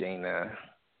believe, Dana.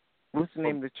 What's the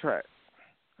name of the track?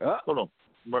 Hold on.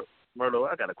 Merlo,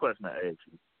 I got a question to ask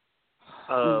you.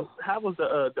 How was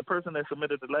the person that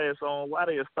submitted the last song? Why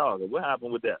they a stalker? What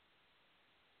happened with that?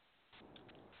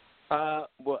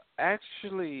 Well,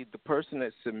 actually, the person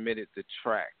that submitted the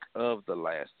track of the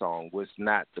last song was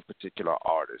not the particular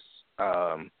artist.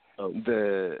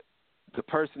 The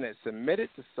person that submitted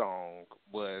the song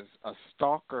was a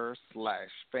stalker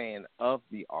 / fan of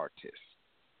the artist.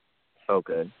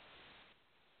 Okay.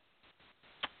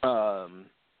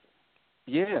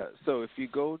 Yeah, so if you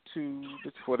go to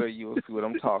the Twitter, you'll see what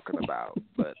I'm talking about.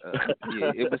 But,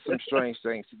 yeah, it was some strange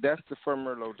things. That's the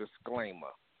Firmerlo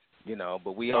disclaimer,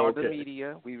 but we are the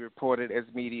media. We report it as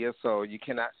media, so you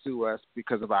cannot sue us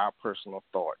because of our personal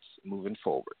thoughts moving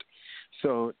forward.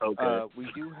 So we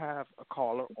do have a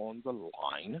caller on the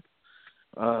line.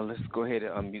 Let's go ahead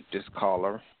and unmute this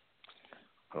caller.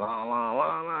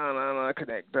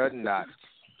 Connect does not.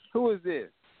 Who is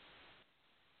this?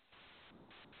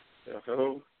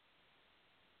 Hello.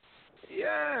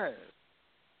 Yes.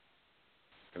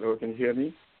 Hello, can you hear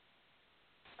me?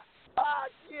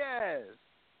 Yes.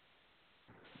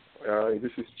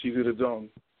 This is Chizzy the Don,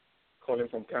 calling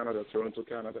from Canada, Toronto,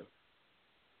 Canada.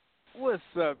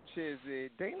 What's up, Chizzy?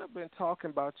 Dana been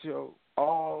talking about you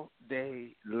all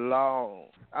day long.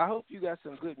 I hope you got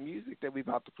some good music that we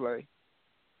about to play.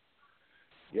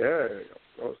 Yeah,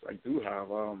 of course, I do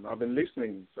have. I've been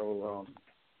listening, so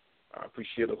I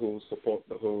appreciate the whole support,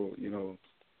 the whole,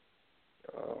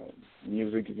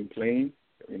 music you've been playing.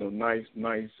 Nice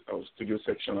studio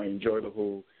section. I enjoy the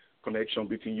whole connection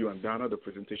between you and Dana. The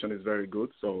presentation is very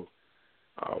good. So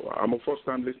I'm a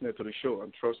first-time listener to the show,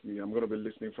 and trust me, I'm going to be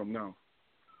listening from now.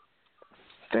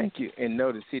 Thank you. And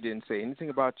notice he didn't say anything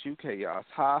about you, Chaos.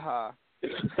 Ha ha.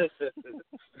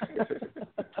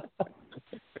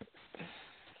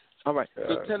 All right.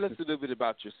 So tell us a little bit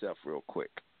about yourself real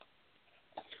quick.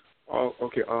 Oh,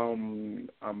 okay. I'm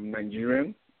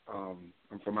Nigerian. I'm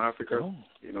from Africa,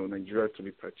 Nigeria to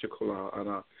be particular.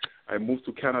 And I moved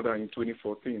to Canada in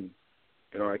 2014.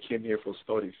 I came here for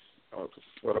studies, to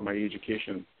further my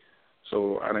education.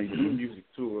 So, and I do music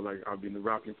too. Like, I've been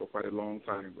rapping for quite a long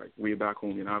time, like way back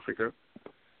home in Africa.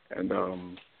 And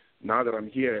now that I'm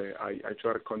here, I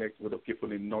try to connect with the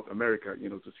people in North America,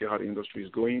 to see how the industry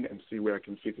is going and see where I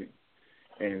can fit in.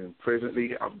 And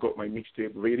presently, I've got my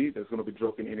mixtape ready. That's going to be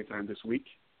dropping anytime this week.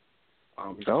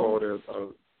 It's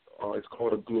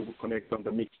called a Global Connect on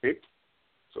the mixtape.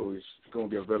 So it's going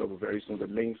to be available very soon. The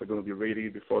links are going to be ready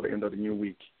before the end of the new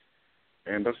week.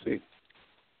 And that's it.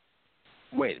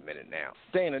 Wait a minute now.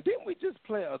 Dana, didn't we just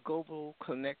play a Global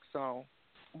Connect song?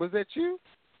 Was that you?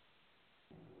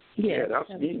 Yeah, that's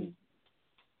me.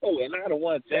 Oh, and I don't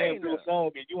want to jam through a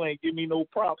song and you ain't give me no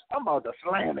props. I'm about to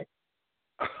slam it.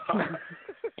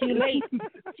 Too late.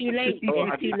 Too late.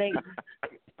 It's too late.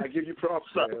 I give you props,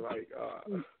 man.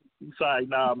 Sorry,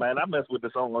 nah, man. I mess with the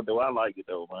song though. I like it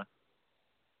though, man.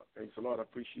 Thanks a lot. I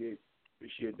appreciate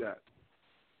that.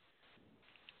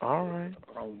 All right.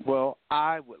 Well,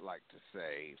 I would like to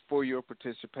say for your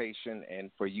participation and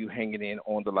for you hanging in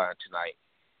on the line tonight,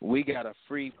 we got a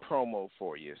free promo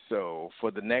for you. So for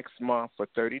the next month, for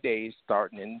 30 days,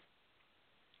 starting in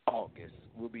August,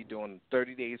 we'll be doing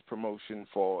 30 days promotion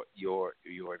for your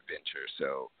adventure.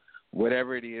 So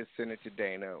whatever it is, send it to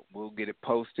Dana. We'll get it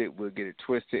posted. We'll get it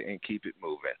twisted and keep it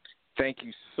moving. Thank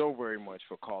you so very much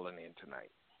for calling in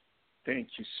tonight. Thank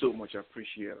you so much. I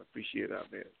appreciate it. Out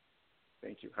there.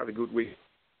 Thank you. Have a good week.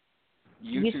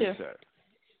 You too, sir.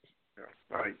 Yeah,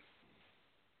 bye.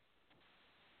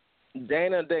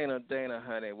 Dana,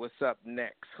 honey, what's up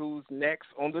next? Who's next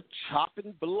on the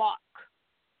chopping block?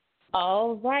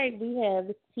 All right, we have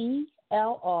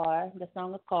TLR. The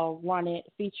song is called Run It,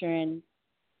 featuring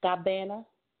Scott Banner,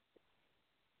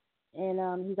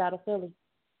 and he's out of Philly.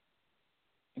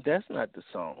 That's not the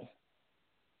song.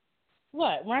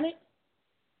 What, Run It?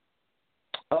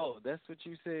 Oh, that's what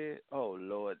you said? Oh,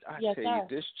 Lord. Yes, tell sir.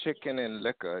 you, this chicken and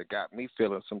liquor got me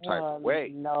feeling some type of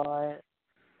way. Lord.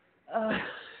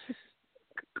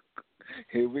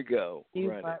 Here we go.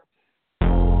 Run it.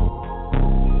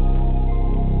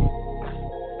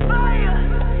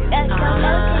 That's the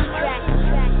Logan track.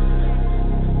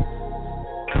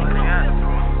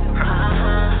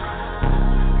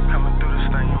 Coming through this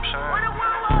thing, I'm shining.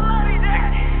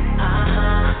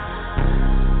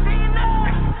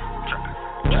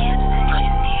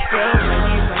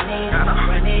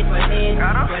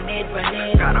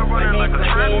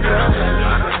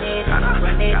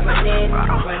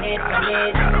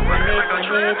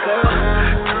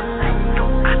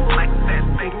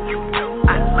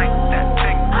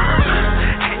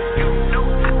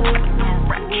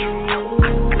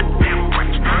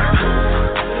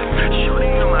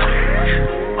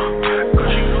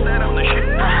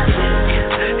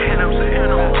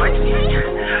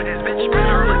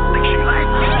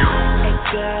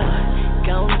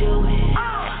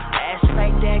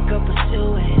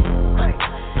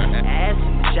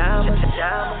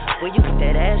 Well, you get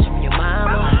that ass from your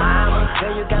mama.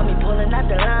 Girl, you got me pulling out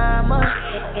the llama.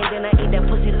 And then I eat that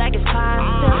pussy like it's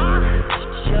pasta.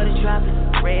 Shorty dropping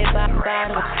red bottom.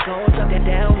 Gon' drop that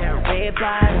down, red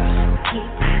bottom. Keep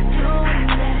doing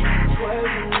that,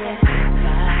 twerking that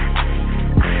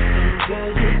body.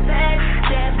 Girl, you bad,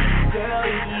 that girl,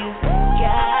 you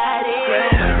got it. Girl,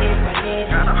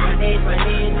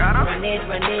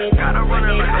 run it. Gotta run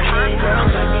it like a train. Girl,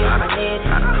 run it.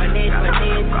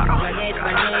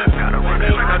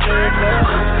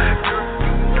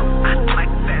 I like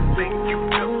that thing you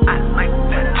do. I like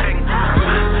that thing.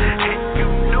 And you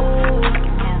know I got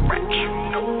them racks. You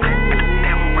know I got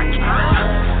them racks.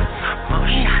 More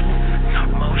shots.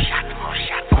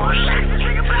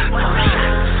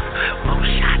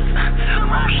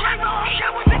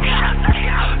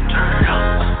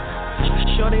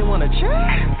 Sure they wanna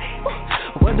check?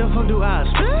 What the fuck do I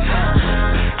expect?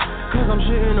 Cause I'm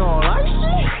sitting all icy.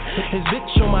 His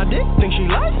bitch on my dick, think she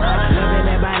like me. Loving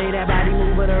that body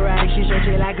moving erratic. She show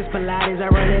shit like it's Pilates. I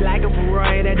run it like a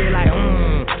Ferrari, that they like,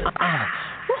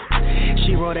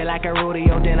 She rode it like a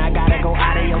rodeo, then I gotta go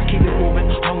adios. Keep it moving,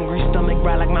 hungry stomach,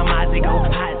 bright like my Mozzie go.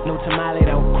 Hot, no tamale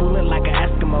though, coolin' like an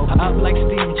Eskimo. Up like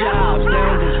Steve Jobs,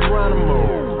 down just run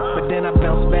But then I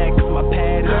bounce back, cause my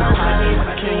pad is hot.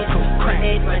 My King Cook crack.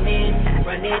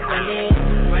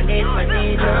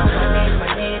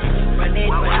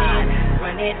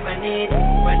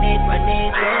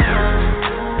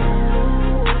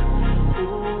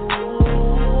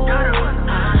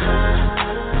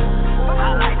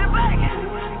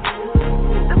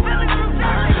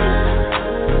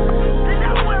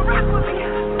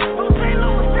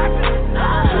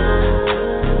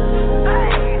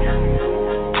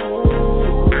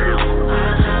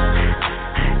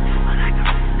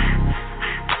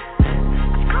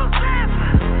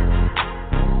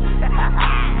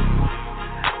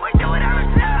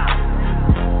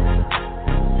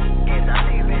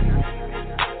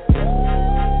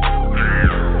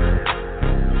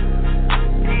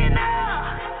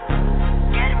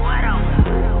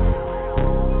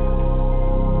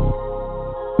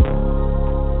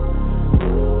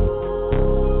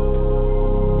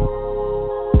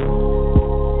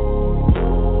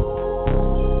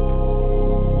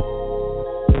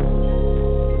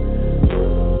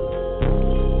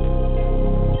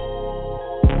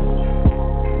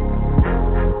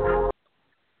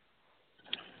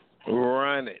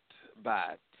 Run it,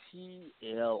 by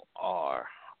TLR.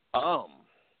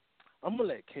 I'm gonna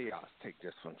let Chaos take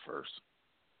this one first.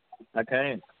 I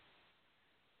can't.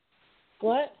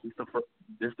 What?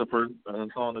 This the first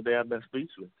song today I've been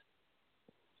speechless.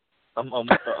 I'm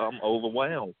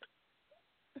overwhelmed.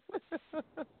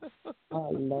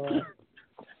 Oh Lord.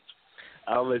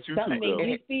 I'll let you Something speak. made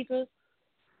you speechless.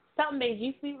 Something made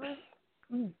you speechless.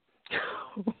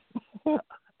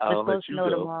 I'll let you go.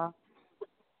 Tomorrow.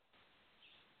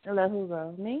 I'll let who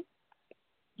go? Me?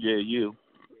 Yeah, you.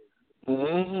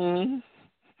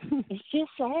 It's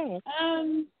just sad.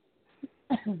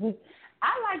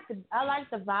 I like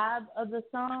the vibe of the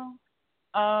song.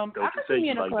 I could see me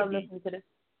in a club listening to this.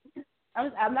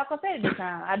 I'm not gonna say it this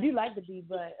time. I do like the beat,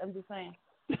 but I'm just saying.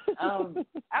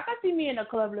 I could see me in a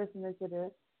club listening to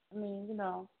this. I mean, you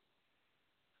know,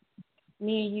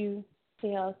 me and you,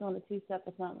 Chaos on the 2-step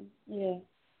or something. Yeah.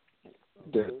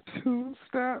 The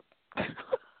 2-step.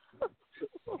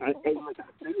 I say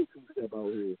 2-step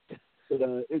out here. But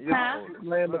it's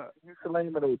you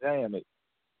slam it or jam it.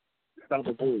 Stop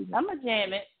avoiding it. I'm a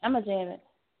jam it.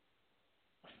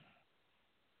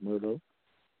 Murdo.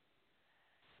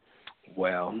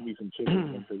 Well, you need some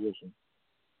chicken intuition.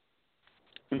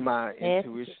 My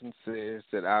intuition says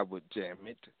that I would jam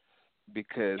it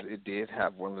because it did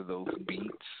have one of those beats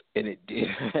and it did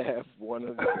have one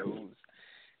of those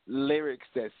lyrics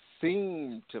that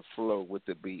seemed to flow with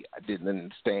the beat. I didn't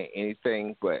understand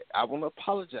anything, but I want to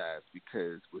apologize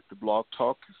because with the Blog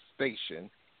Talk station,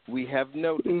 we have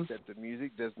noticed that the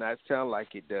music does not sound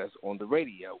like it does on the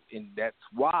radio, and that's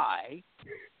why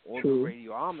on the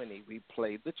Radio Omni we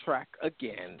played the track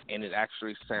again, and it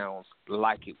actually sounds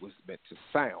like it was meant to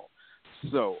sound.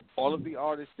 So all of the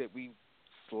artists that we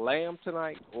slammed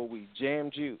tonight or we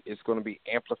jammed you is going to be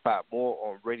amplified more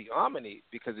on Radio Omni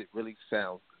because it really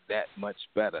sounds that much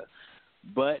better.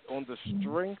 But on the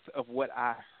strength of what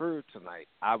I heard tonight,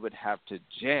 I would have to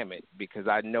jam it because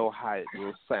I know how it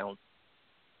will sound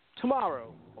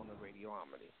tomorrow on the Radio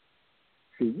Omni.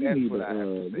 That's what I have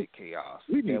to say, Chaos.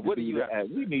 We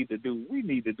need to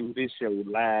do this show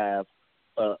live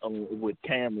with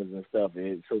cameras and stuff,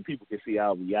 and so people can see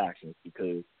our reactions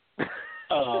because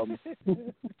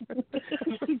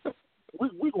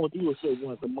we're gonna do a show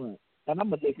once a month, and I'm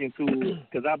gonna look into it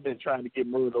because I've been trying to get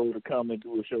Murdo to come and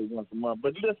do a show once a month.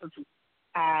 But listen to,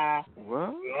 I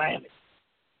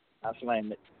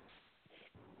slam it.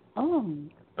 Oh.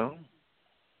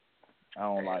 I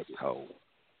don't like it. Oh.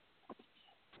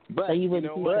 But so you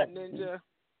know what, Ninja?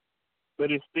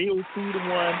 But it's still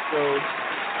 2-1, so.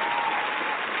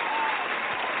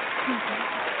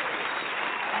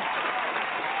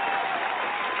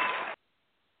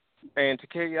 And to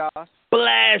Chaos.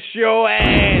 Blast your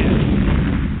ass!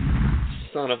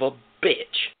 Son of a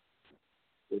bitch.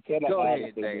 Go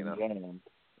ahead, Dana.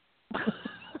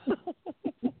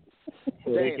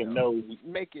 So they can know.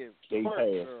 Make it they work,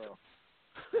 pass. girl.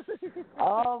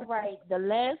 All right, the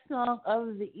last song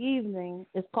of the evening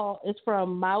is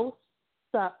from Mouse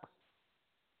Sucks,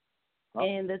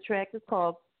 and the track is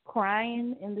called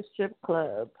 "Crying in the Strip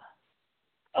Club."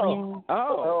 Oh,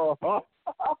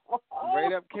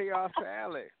 right up Chaos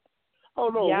Alley.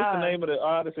 Hold on, what's the name of the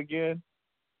artist again?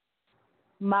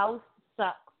 Mouse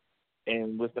Sucks.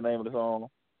 And what's the name of the song?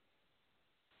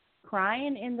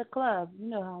 Crying in the Club. You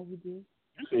know how you do.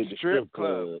 You said the strip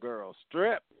club, girl.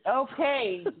 Strip.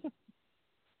 Okay.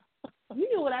 You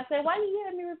knew what I said. Why you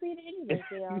hear me repeat it anyway,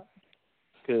 y'all?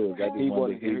 Because I just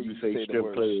wanted to hear you say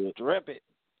strip club. Strip it.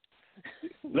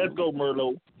 Let's go,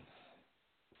 Merlot.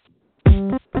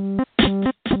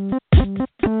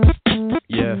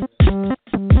 Yeah.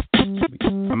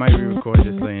 I might re-record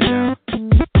just laying down.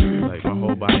 Like, my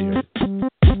whole body hurts.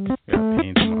 Got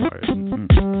pains in my heart.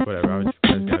 Whatever, I just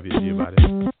gotta be G about it.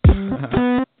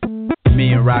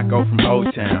 Me and Rocco from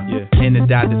O-Town. Yeah. In the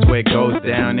dot, that's where it goes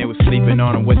down. They was sleeping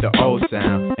on him with the old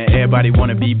sound. And everybody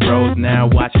wanna be bros now.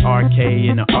 Watch RK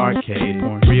in the arcade.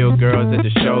 Real girls at the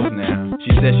shows now.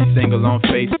 She said she's single on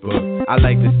Facebook. I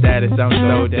like the status, I'm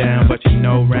so down. But you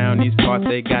know, round these parts,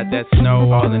 they got that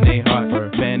snow all in their heart.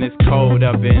 Man, it's cold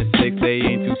up in 6, they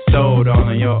ain't too sold all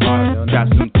in your art. Got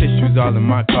some tissues all in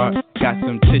my car. Got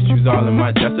some tissues all in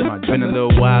my dresser. Been a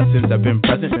little while since I've been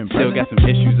present. Still got some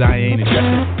issues I ain't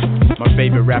addressing. My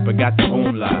favorite rapper got the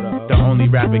umlaut. The only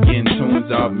rapper getting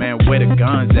tunes off. Man, where the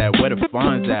guns at? Where the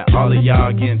funds at? All of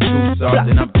y'all getting too soft,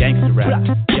 and I'm gangster rap.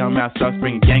 Young Mouse Sucks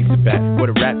bringing gangster back.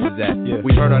 Where the rappers at?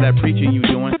 We heard all that preaching you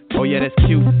doing. Oh yeah, that's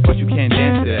cute, but you can't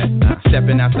dance to that.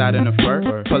 Stepping outside in the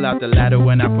fur, pull out the ladder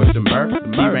when I push the murk.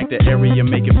 D-rank the area,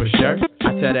 make it for sure.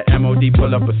 I tell the MOD pull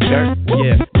up a skirt.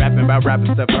 Yeah, rapping about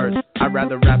rapping stuff hurts. I'd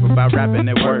rather rap about rapping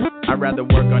at work. I'd rather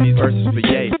work on these verses for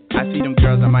yay. I see them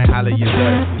girls, I might holler you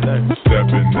dirt.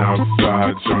 Stepping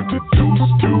outside, trying to deuce.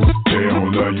 They don't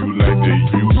love you like they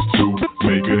used to.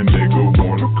 Make a nigga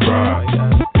wanna cry.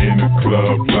 In the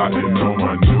club, plotting on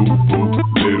my new boo.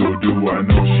 Little do I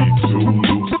know she too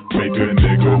loose. Make a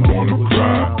nigga wanna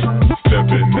cry.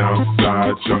 Stepping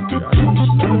outside, trying to deuce.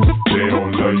 They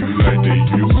don't love you like they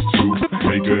used to.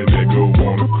 Make a nigga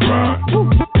wanna cry.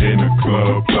 In the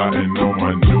club, plotting on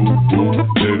my new boo.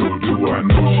 Little do I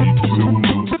know she too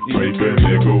loose. Make a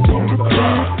nigga wanna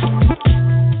cry.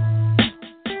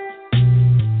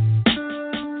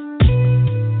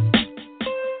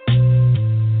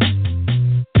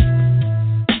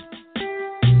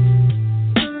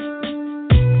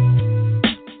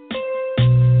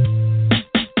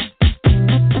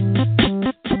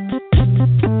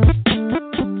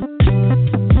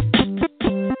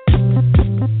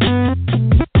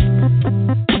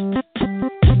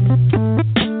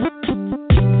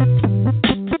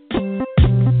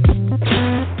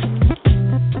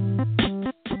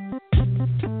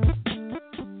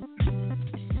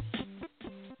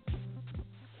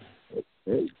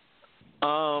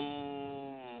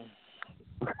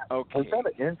 Okay. Was that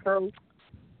an intro?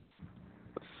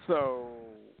 So,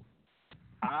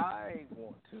 I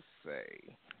want to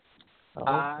say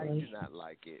I do not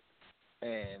like it,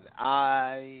 and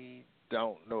I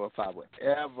don't know if I would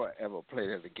ever play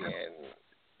that again.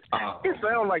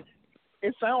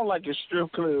 It sounds like a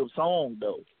strip club song,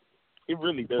 though. It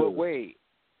really does. But wait.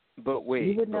 But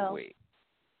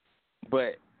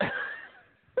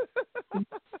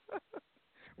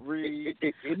read.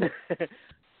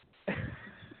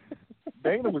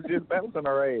 Dana was just bouncing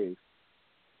her ass.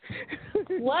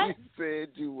 What? You said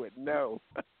you would know.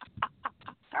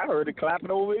 I heard it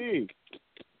clapping over here.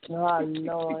 Oh,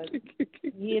 Lord.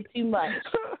 You hear too much.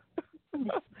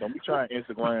 Don't be trying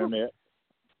Instagram that.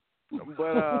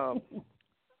 But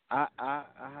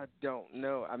I don't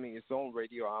know. I mean, it's on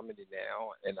Radio Harmony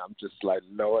now, and I'm just like,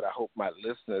 Lord, I hope my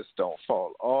listeners don't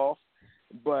fall off.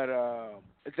 But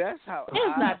that's how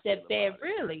it's not that bad,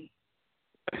 really.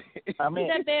 I mean,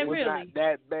 that bad, was really? Not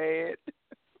that bad.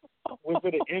 Was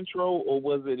it an intro or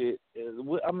was it?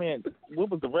 I mean, what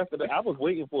was the rest of it? I was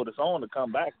waiting for the song to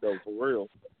come back though, for real.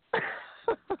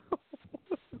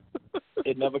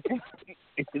 It never came.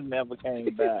 It never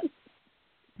came back.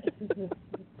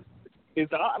 Is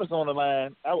the artist on the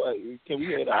line? Can we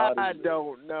hear the artist? I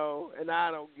don't know, and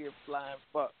I don't give flying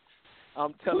fucks.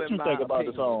 I'm telling you my think about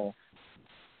opinion. the song?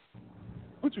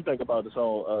 What you think about the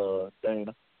song,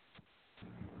 Dana?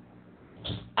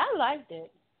 I liked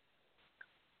it.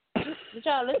 Did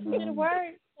y'all listen to the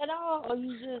words at all, or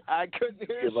you just? I couldn't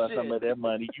hear Give us shit. some of that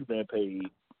money you been paid.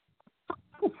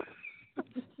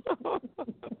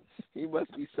 He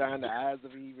must be signed to Eyes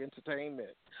of Eve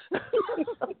Entertainment.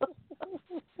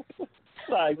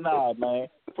 Like, nah, man.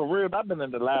 For real, I've been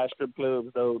in the live strip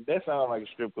clubs, though. That sounds like a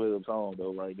strip club song,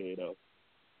 though, right there,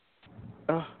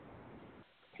 though.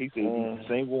 He said he's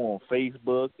single on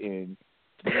Facebook, and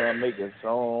he want to make a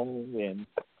song, and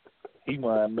he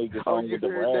want to make a song with the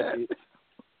ratchets.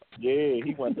 Yeah,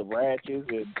 he went the ratchets,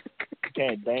 and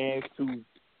can't dance to.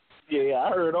 Yeah,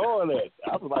 I heard all that.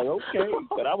 I was like, okay,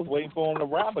 but I was waiting for him to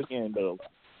rap again, though.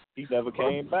 He never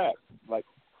came back. Like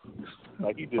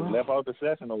he just left out the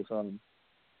session or something.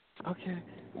 Okay.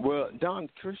 Well, Don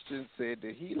Christian said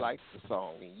that he likes the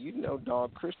song, and you know Don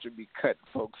Christian be cutting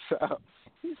folks out.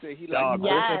 He said he liked Don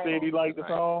Christian said he liked the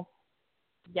song?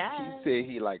 Yeah. He said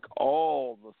he liked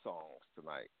all the songs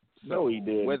tonight. So no, he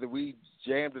did. Whether we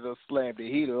jammed it or slammed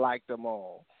it, he liked them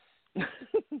all.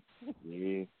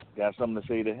 Yeah, got something to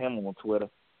say to him on Twitter.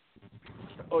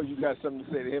 Oh, you got something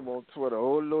to say to him on Twitter.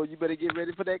 Oh, Lord, you better get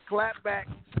ready for that clap back.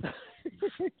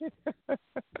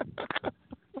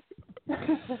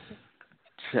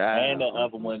 And the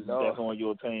other one that's on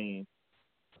your team,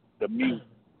 the mute.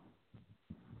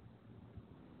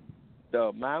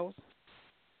 The mouse?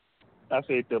 I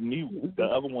said the mute. The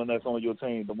other one that's on your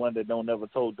team, the one that don't ever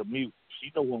told the mute.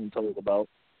 She know who I'm talking about.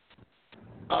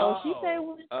 Oh, she said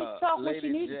when she talk when she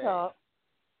need to talk.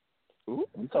 Ooh,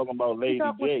 I'm talking about Lady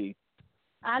J.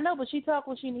 I know, but she talk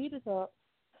when she need to talk.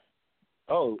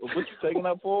 Oh, what you taking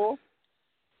up for?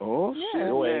 Oh, yeah. shit.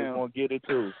 Your ass gonna get it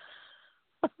too.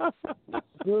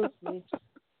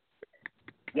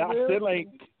 Y'all still ain't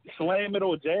slam it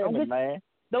or jam it, man.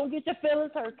 Don't get your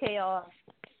feelings hurt, KR.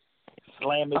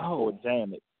 Slam it or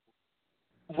jam it.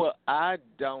 Well, I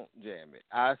don't jam it.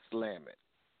 I slam it.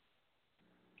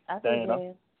 I say Dana.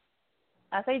 jazz.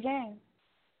 I say jam.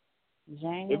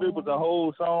 Jam. If it was a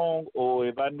whole song, or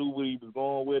if I knew where he was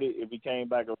going with it, if he came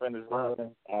back and finished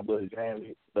running, I would have jammed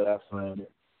it, but I slammed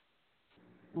it.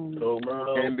 So,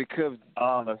 Merlot, and because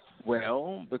honest.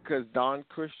 Well, because Don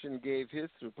Christian gave his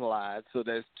reply, so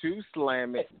there's 2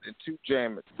 slam it and 2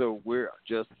 jam it, so we're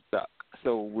just stuck.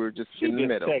 So we're just She in the just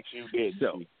middle. text you, didn't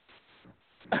So.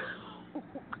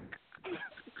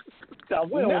 So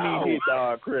we don't need to hit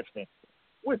Don Christian.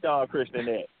 Where Don Christian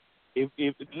at?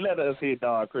 If let us hit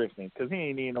Don Christian, because he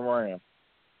ain't even around.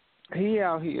 He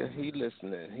out here. He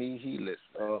listening. He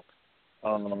listening.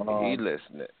 He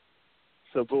listening.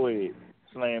 So go ahead.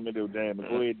 Slam it or jam it.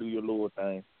 Go ahead, do your little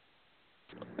thing.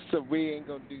 So we ain't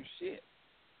going to do shit.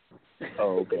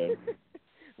 Oh, okay.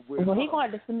 Well, he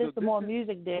going to submit some more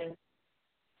music there.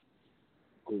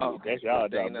 Oh, that's y'all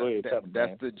job. Dana, Go ahead,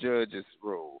 that's the judge's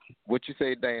rule. What you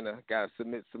say, Dana? Got to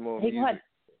submit some more music.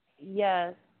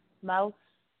 Yes. Mouse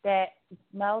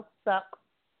Suck.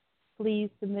 Please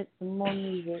submit some more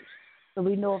music so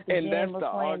we know if the jam was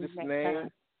playing next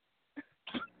time.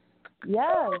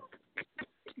 Yes.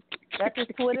 That's his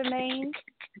Twitter name,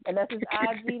 and that's his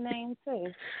IG name, too.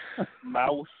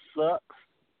 Mouse Sucks?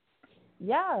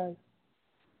 Yes.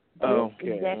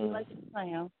 Okay. Exactly like it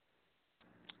sounds.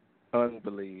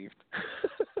 Unbelieved.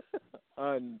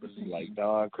 Unbelieved. Like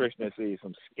Don Christian said,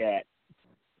 some scat.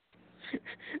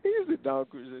 He said Don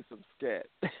Christian some scat.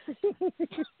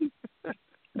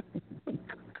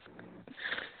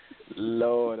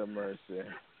 Lord of mercy.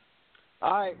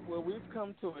 All right, well, we've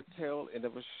come to a tail end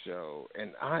of a show,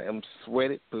 and I am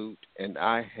sweated boot, and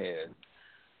I had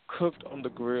cooked on the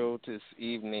grill this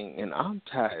evening, and I'm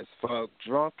tired as fuck,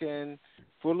 drunken,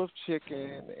 full of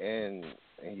chicken, and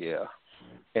yeah,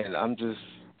 and I'm just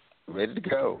ready to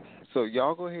go. So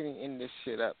y'all go ahead and end this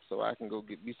shit up so I can go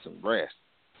get me some rest.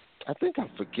 I think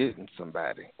I'm forgetting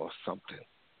somebody or something.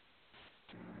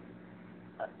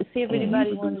 See if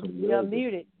anybody wanted to be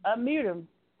unmuted. Unmute them.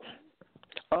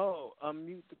 Oh,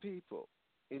 unmute the people.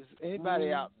 Is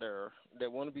anybody out there that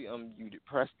want to be unmuted,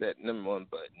 press that number 1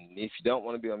 button. If you don't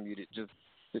want to be unmuted, just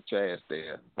sit your ass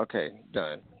there. Okay,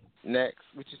 done. Next,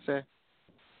 what you say?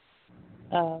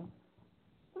 Are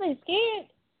they scared?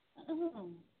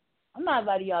 I'm not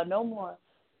inviting y'all no more.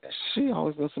 She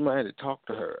always wants somebody to talk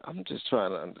to her. I'm just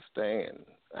trying to understand.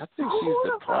 I think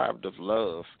she's deprived of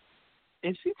love.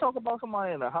 And she talk about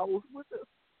somebody in the house with her.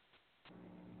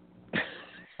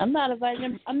 I'm not inviting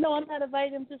them. I'm not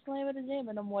inviting them to Slam at the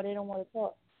Gym no more. They don't want to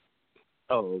talk.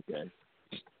 Oh, okay.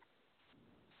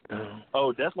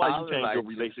 Oh, that's why you changed your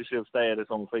relationship status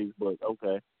on Facebook.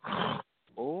 Okay.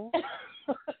 Oh.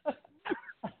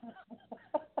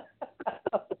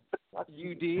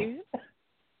 You did?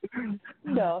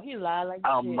 No, he lied like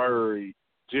I'm shit. married.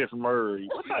 Just married.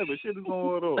 What type of shit is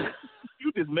going on?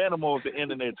 You just met him off the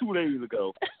internet 2 days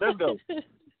ago. Let's go.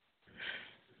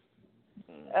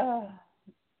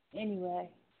 Anyway.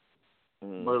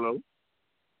 Merlot.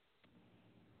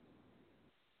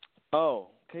 Oh,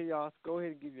 Chaos, go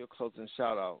ahead and give your closing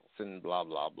shout out. Send blah,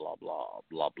 blah, blah, blah,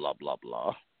 blah, blah, blah,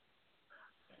 blah.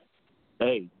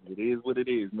 Hey, it is what it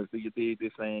is, Mr. You did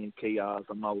this thing, Chaos.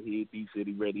 I'm out here,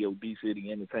 D-City Radio,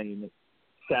 D-City Entertainment.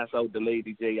 Shouts out to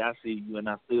Lady J. I see you, and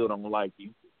I still don't like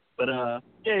you. But,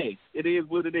 yeah, it is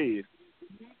what it is.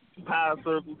 Power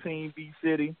Circle Team,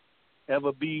 D-City.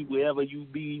 Ever be, wherever you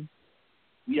be.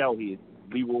 We out here.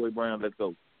 Leroy Brown, let's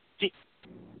go.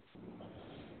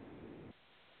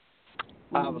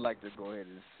 I would like to go ahead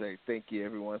and say thank you,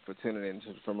 everyone, for tuning in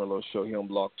to the Firmerlo Show here on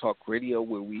Blog Talk Radio,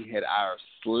 where we had our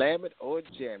Slam It or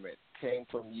Jam It. Came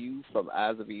from you, from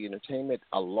Eyes of E Entertainment,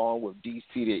 along with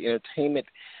DC Entertainment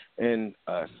and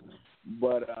us.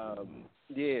 But,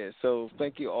 yeah, so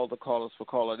thank you all the callers for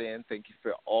calling in. Thank you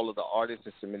for all of the artists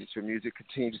that submitted your music.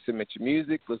 Continue to submit your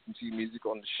music. Listen to your music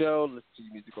on the show. Listen to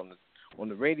your music on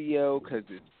the radio, because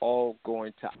it's all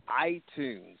going to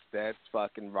iTunes. That's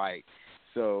fucking right.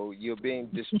 So you're being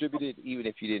distributed, even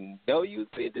if you didn't know you was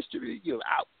being distributed, you're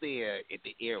out there in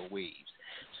the airwaves.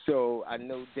 So I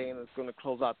know Dana's going to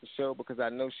close out the show, because I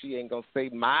know she ain't going to say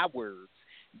my words.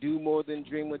 Do more than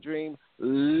dream a dream.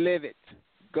 Live it.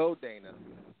 Go, Dana.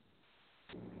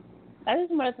 I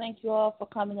just want to thank you all for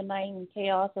coming tonight, and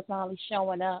Chaos for finally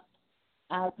showing up.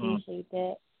 I appreciate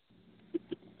that.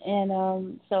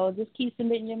 And so just keep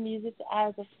submitting your music to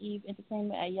Eyes of Eve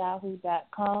Entertainment at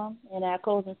yahoo.com. And our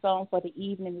closing song for the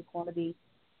evening is going to be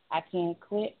I Can't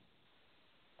Quit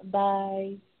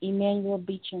by Emmanuel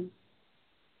Beecham.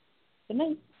 Good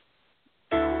night.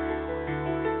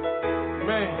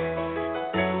 Man,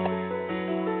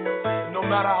 no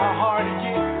matter how hard it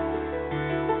gets,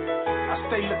 I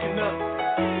stay looking up,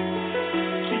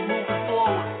 keep moving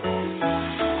forward.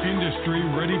 Industry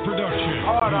Ready Production.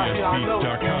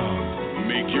 PSBeats.com.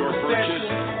 Make your purchase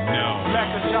now. Lack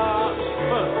of jobs.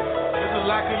 There's a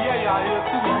lack of out here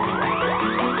too.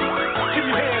 Keep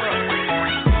your head up.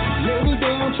 Every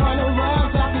day I'm trying to rise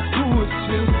out this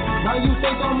bullshit. Now you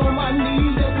think I'm on my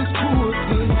knees at this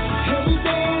bullshit. Every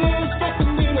day they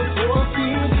expecting me to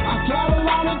forfeit. I got a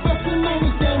lot of investing in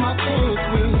this game I can't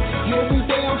win. Every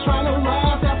day I'm trying to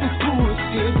rise out this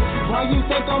bullshit. Why you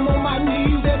think I'm on my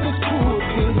knees at this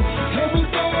bullshit? Every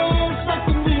day they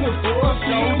expecting me to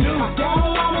forfeit. I got a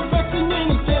lot of investing in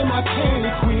this game I can't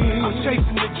win. I'm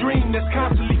chasing the dream that's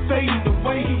constantly fading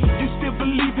away. You still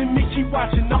believe in me? Keep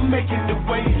watching, I'm making the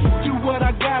way. Do what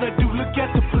I gotta do, look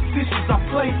at the positions I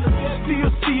play.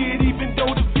 Still see it even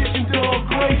though the vision's all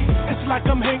gray. It's like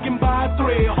I'm hanging by a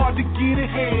thread, hard to get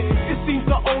ahead. It seems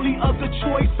the only other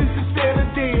choice is instead of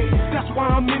dead. That's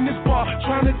why I'm in this bar,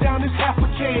 trying to down this half a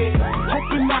can.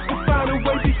 Hoping I can find a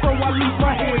way before I lose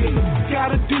my head.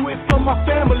 Gotta do it for my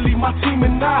family, my team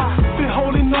and I. Been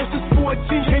holding on since 14,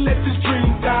 can't let this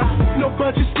dream die. No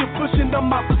budget, still pushing, I'm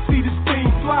out to see this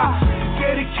thing fly.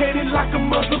 Dedicated like a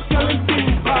mother selling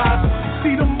bean pies.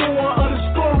 See the moral of the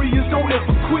story is don't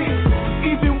ever quit.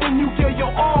 Even when you get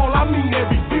your all, I mean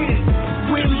every bit.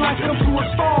 When life comes to a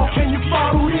stall, can you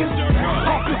follow this?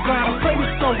 Talk is loud, play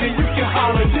this song and you can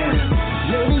holler this.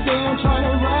 Every day I'm trying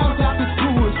to rise out this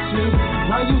bullshit.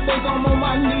 Why you think I'm on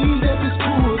my knees at this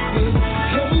bullshit?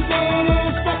 Every day they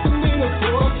expecting me to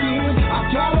forfeit. I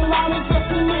got a lot of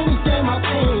investing in this game I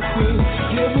can't quit.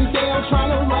 Every day I'm trying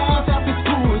to rise out this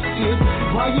bullshit.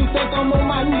 Why you think I'm on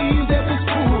my knees at this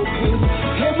bullshit?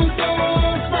 Every day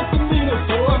they expecting me to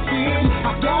forfeit.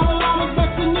 I got a lot of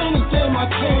investing in this game I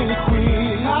can't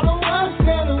quit. I don't wanna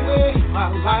stand away, my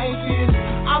life is.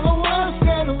 I don't wanna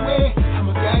stand away, I'm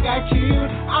a guy got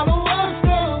killed. I don't wanna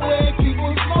stand away,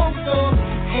 people smoked up.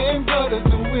 And brothers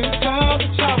doing time to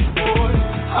chop board.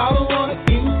 I don't wanna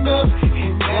end up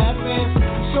in that mess.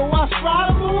 So I try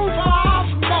to move on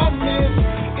from that mess.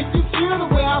 If you feel the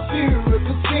way I feel,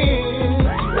 represent.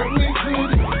 Every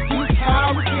good, this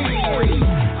how it is.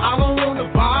 I don't want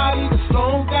nobody to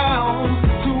slow down.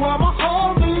 To all my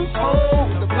homies,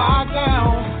 hold the block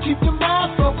down. Keep your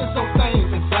mind focused on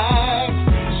things and facts.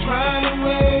 Trying to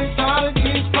raise all of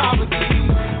these poverty.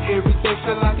 Everything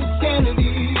feel like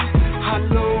insanity. I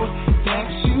know that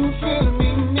you feeling me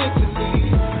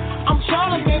mentally. I'm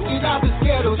trying to make it out this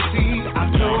ghetto seat. I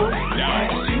know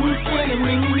that you feeling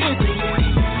me mentally.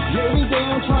 Every day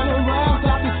I'm trying to rise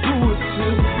out this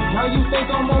bullshit. Why you think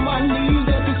I'm on my knees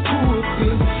at this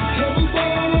bullshit? Every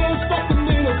day they expecting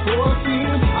me to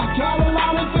forfeit. I got a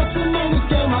lot of investing in this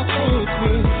game I can't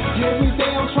quit. Every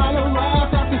day I'm trying to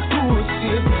rise out this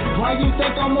bullshit. Why you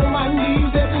think I'm on my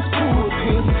knees at this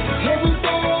bullshit? Every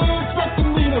day they expecting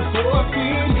me to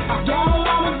forfeit. I got a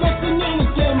lot of investing in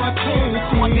this game I can't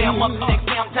quit. One day I'm up, the next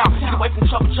day I'm down. Get away from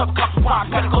trouble, come from rock.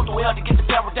 Gotta go through hell to get to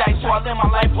paradise. So I live my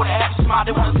life with a happy smile.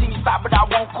 They wanna see me stop, but I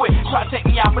won't quit. Try to take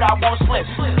me out, but I won't slip.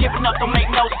 Giving up don't make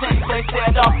no sense. They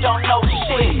said off, don't know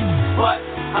shit. But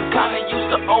I'm kinda used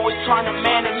to always trying to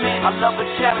manage. I love a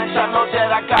challenge, I know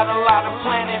that I got a lot of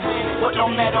planning. But no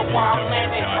matter where I'm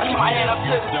landing, I keep my head up to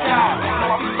the sky.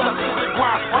 I'm stuck to the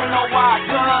grind, ain't no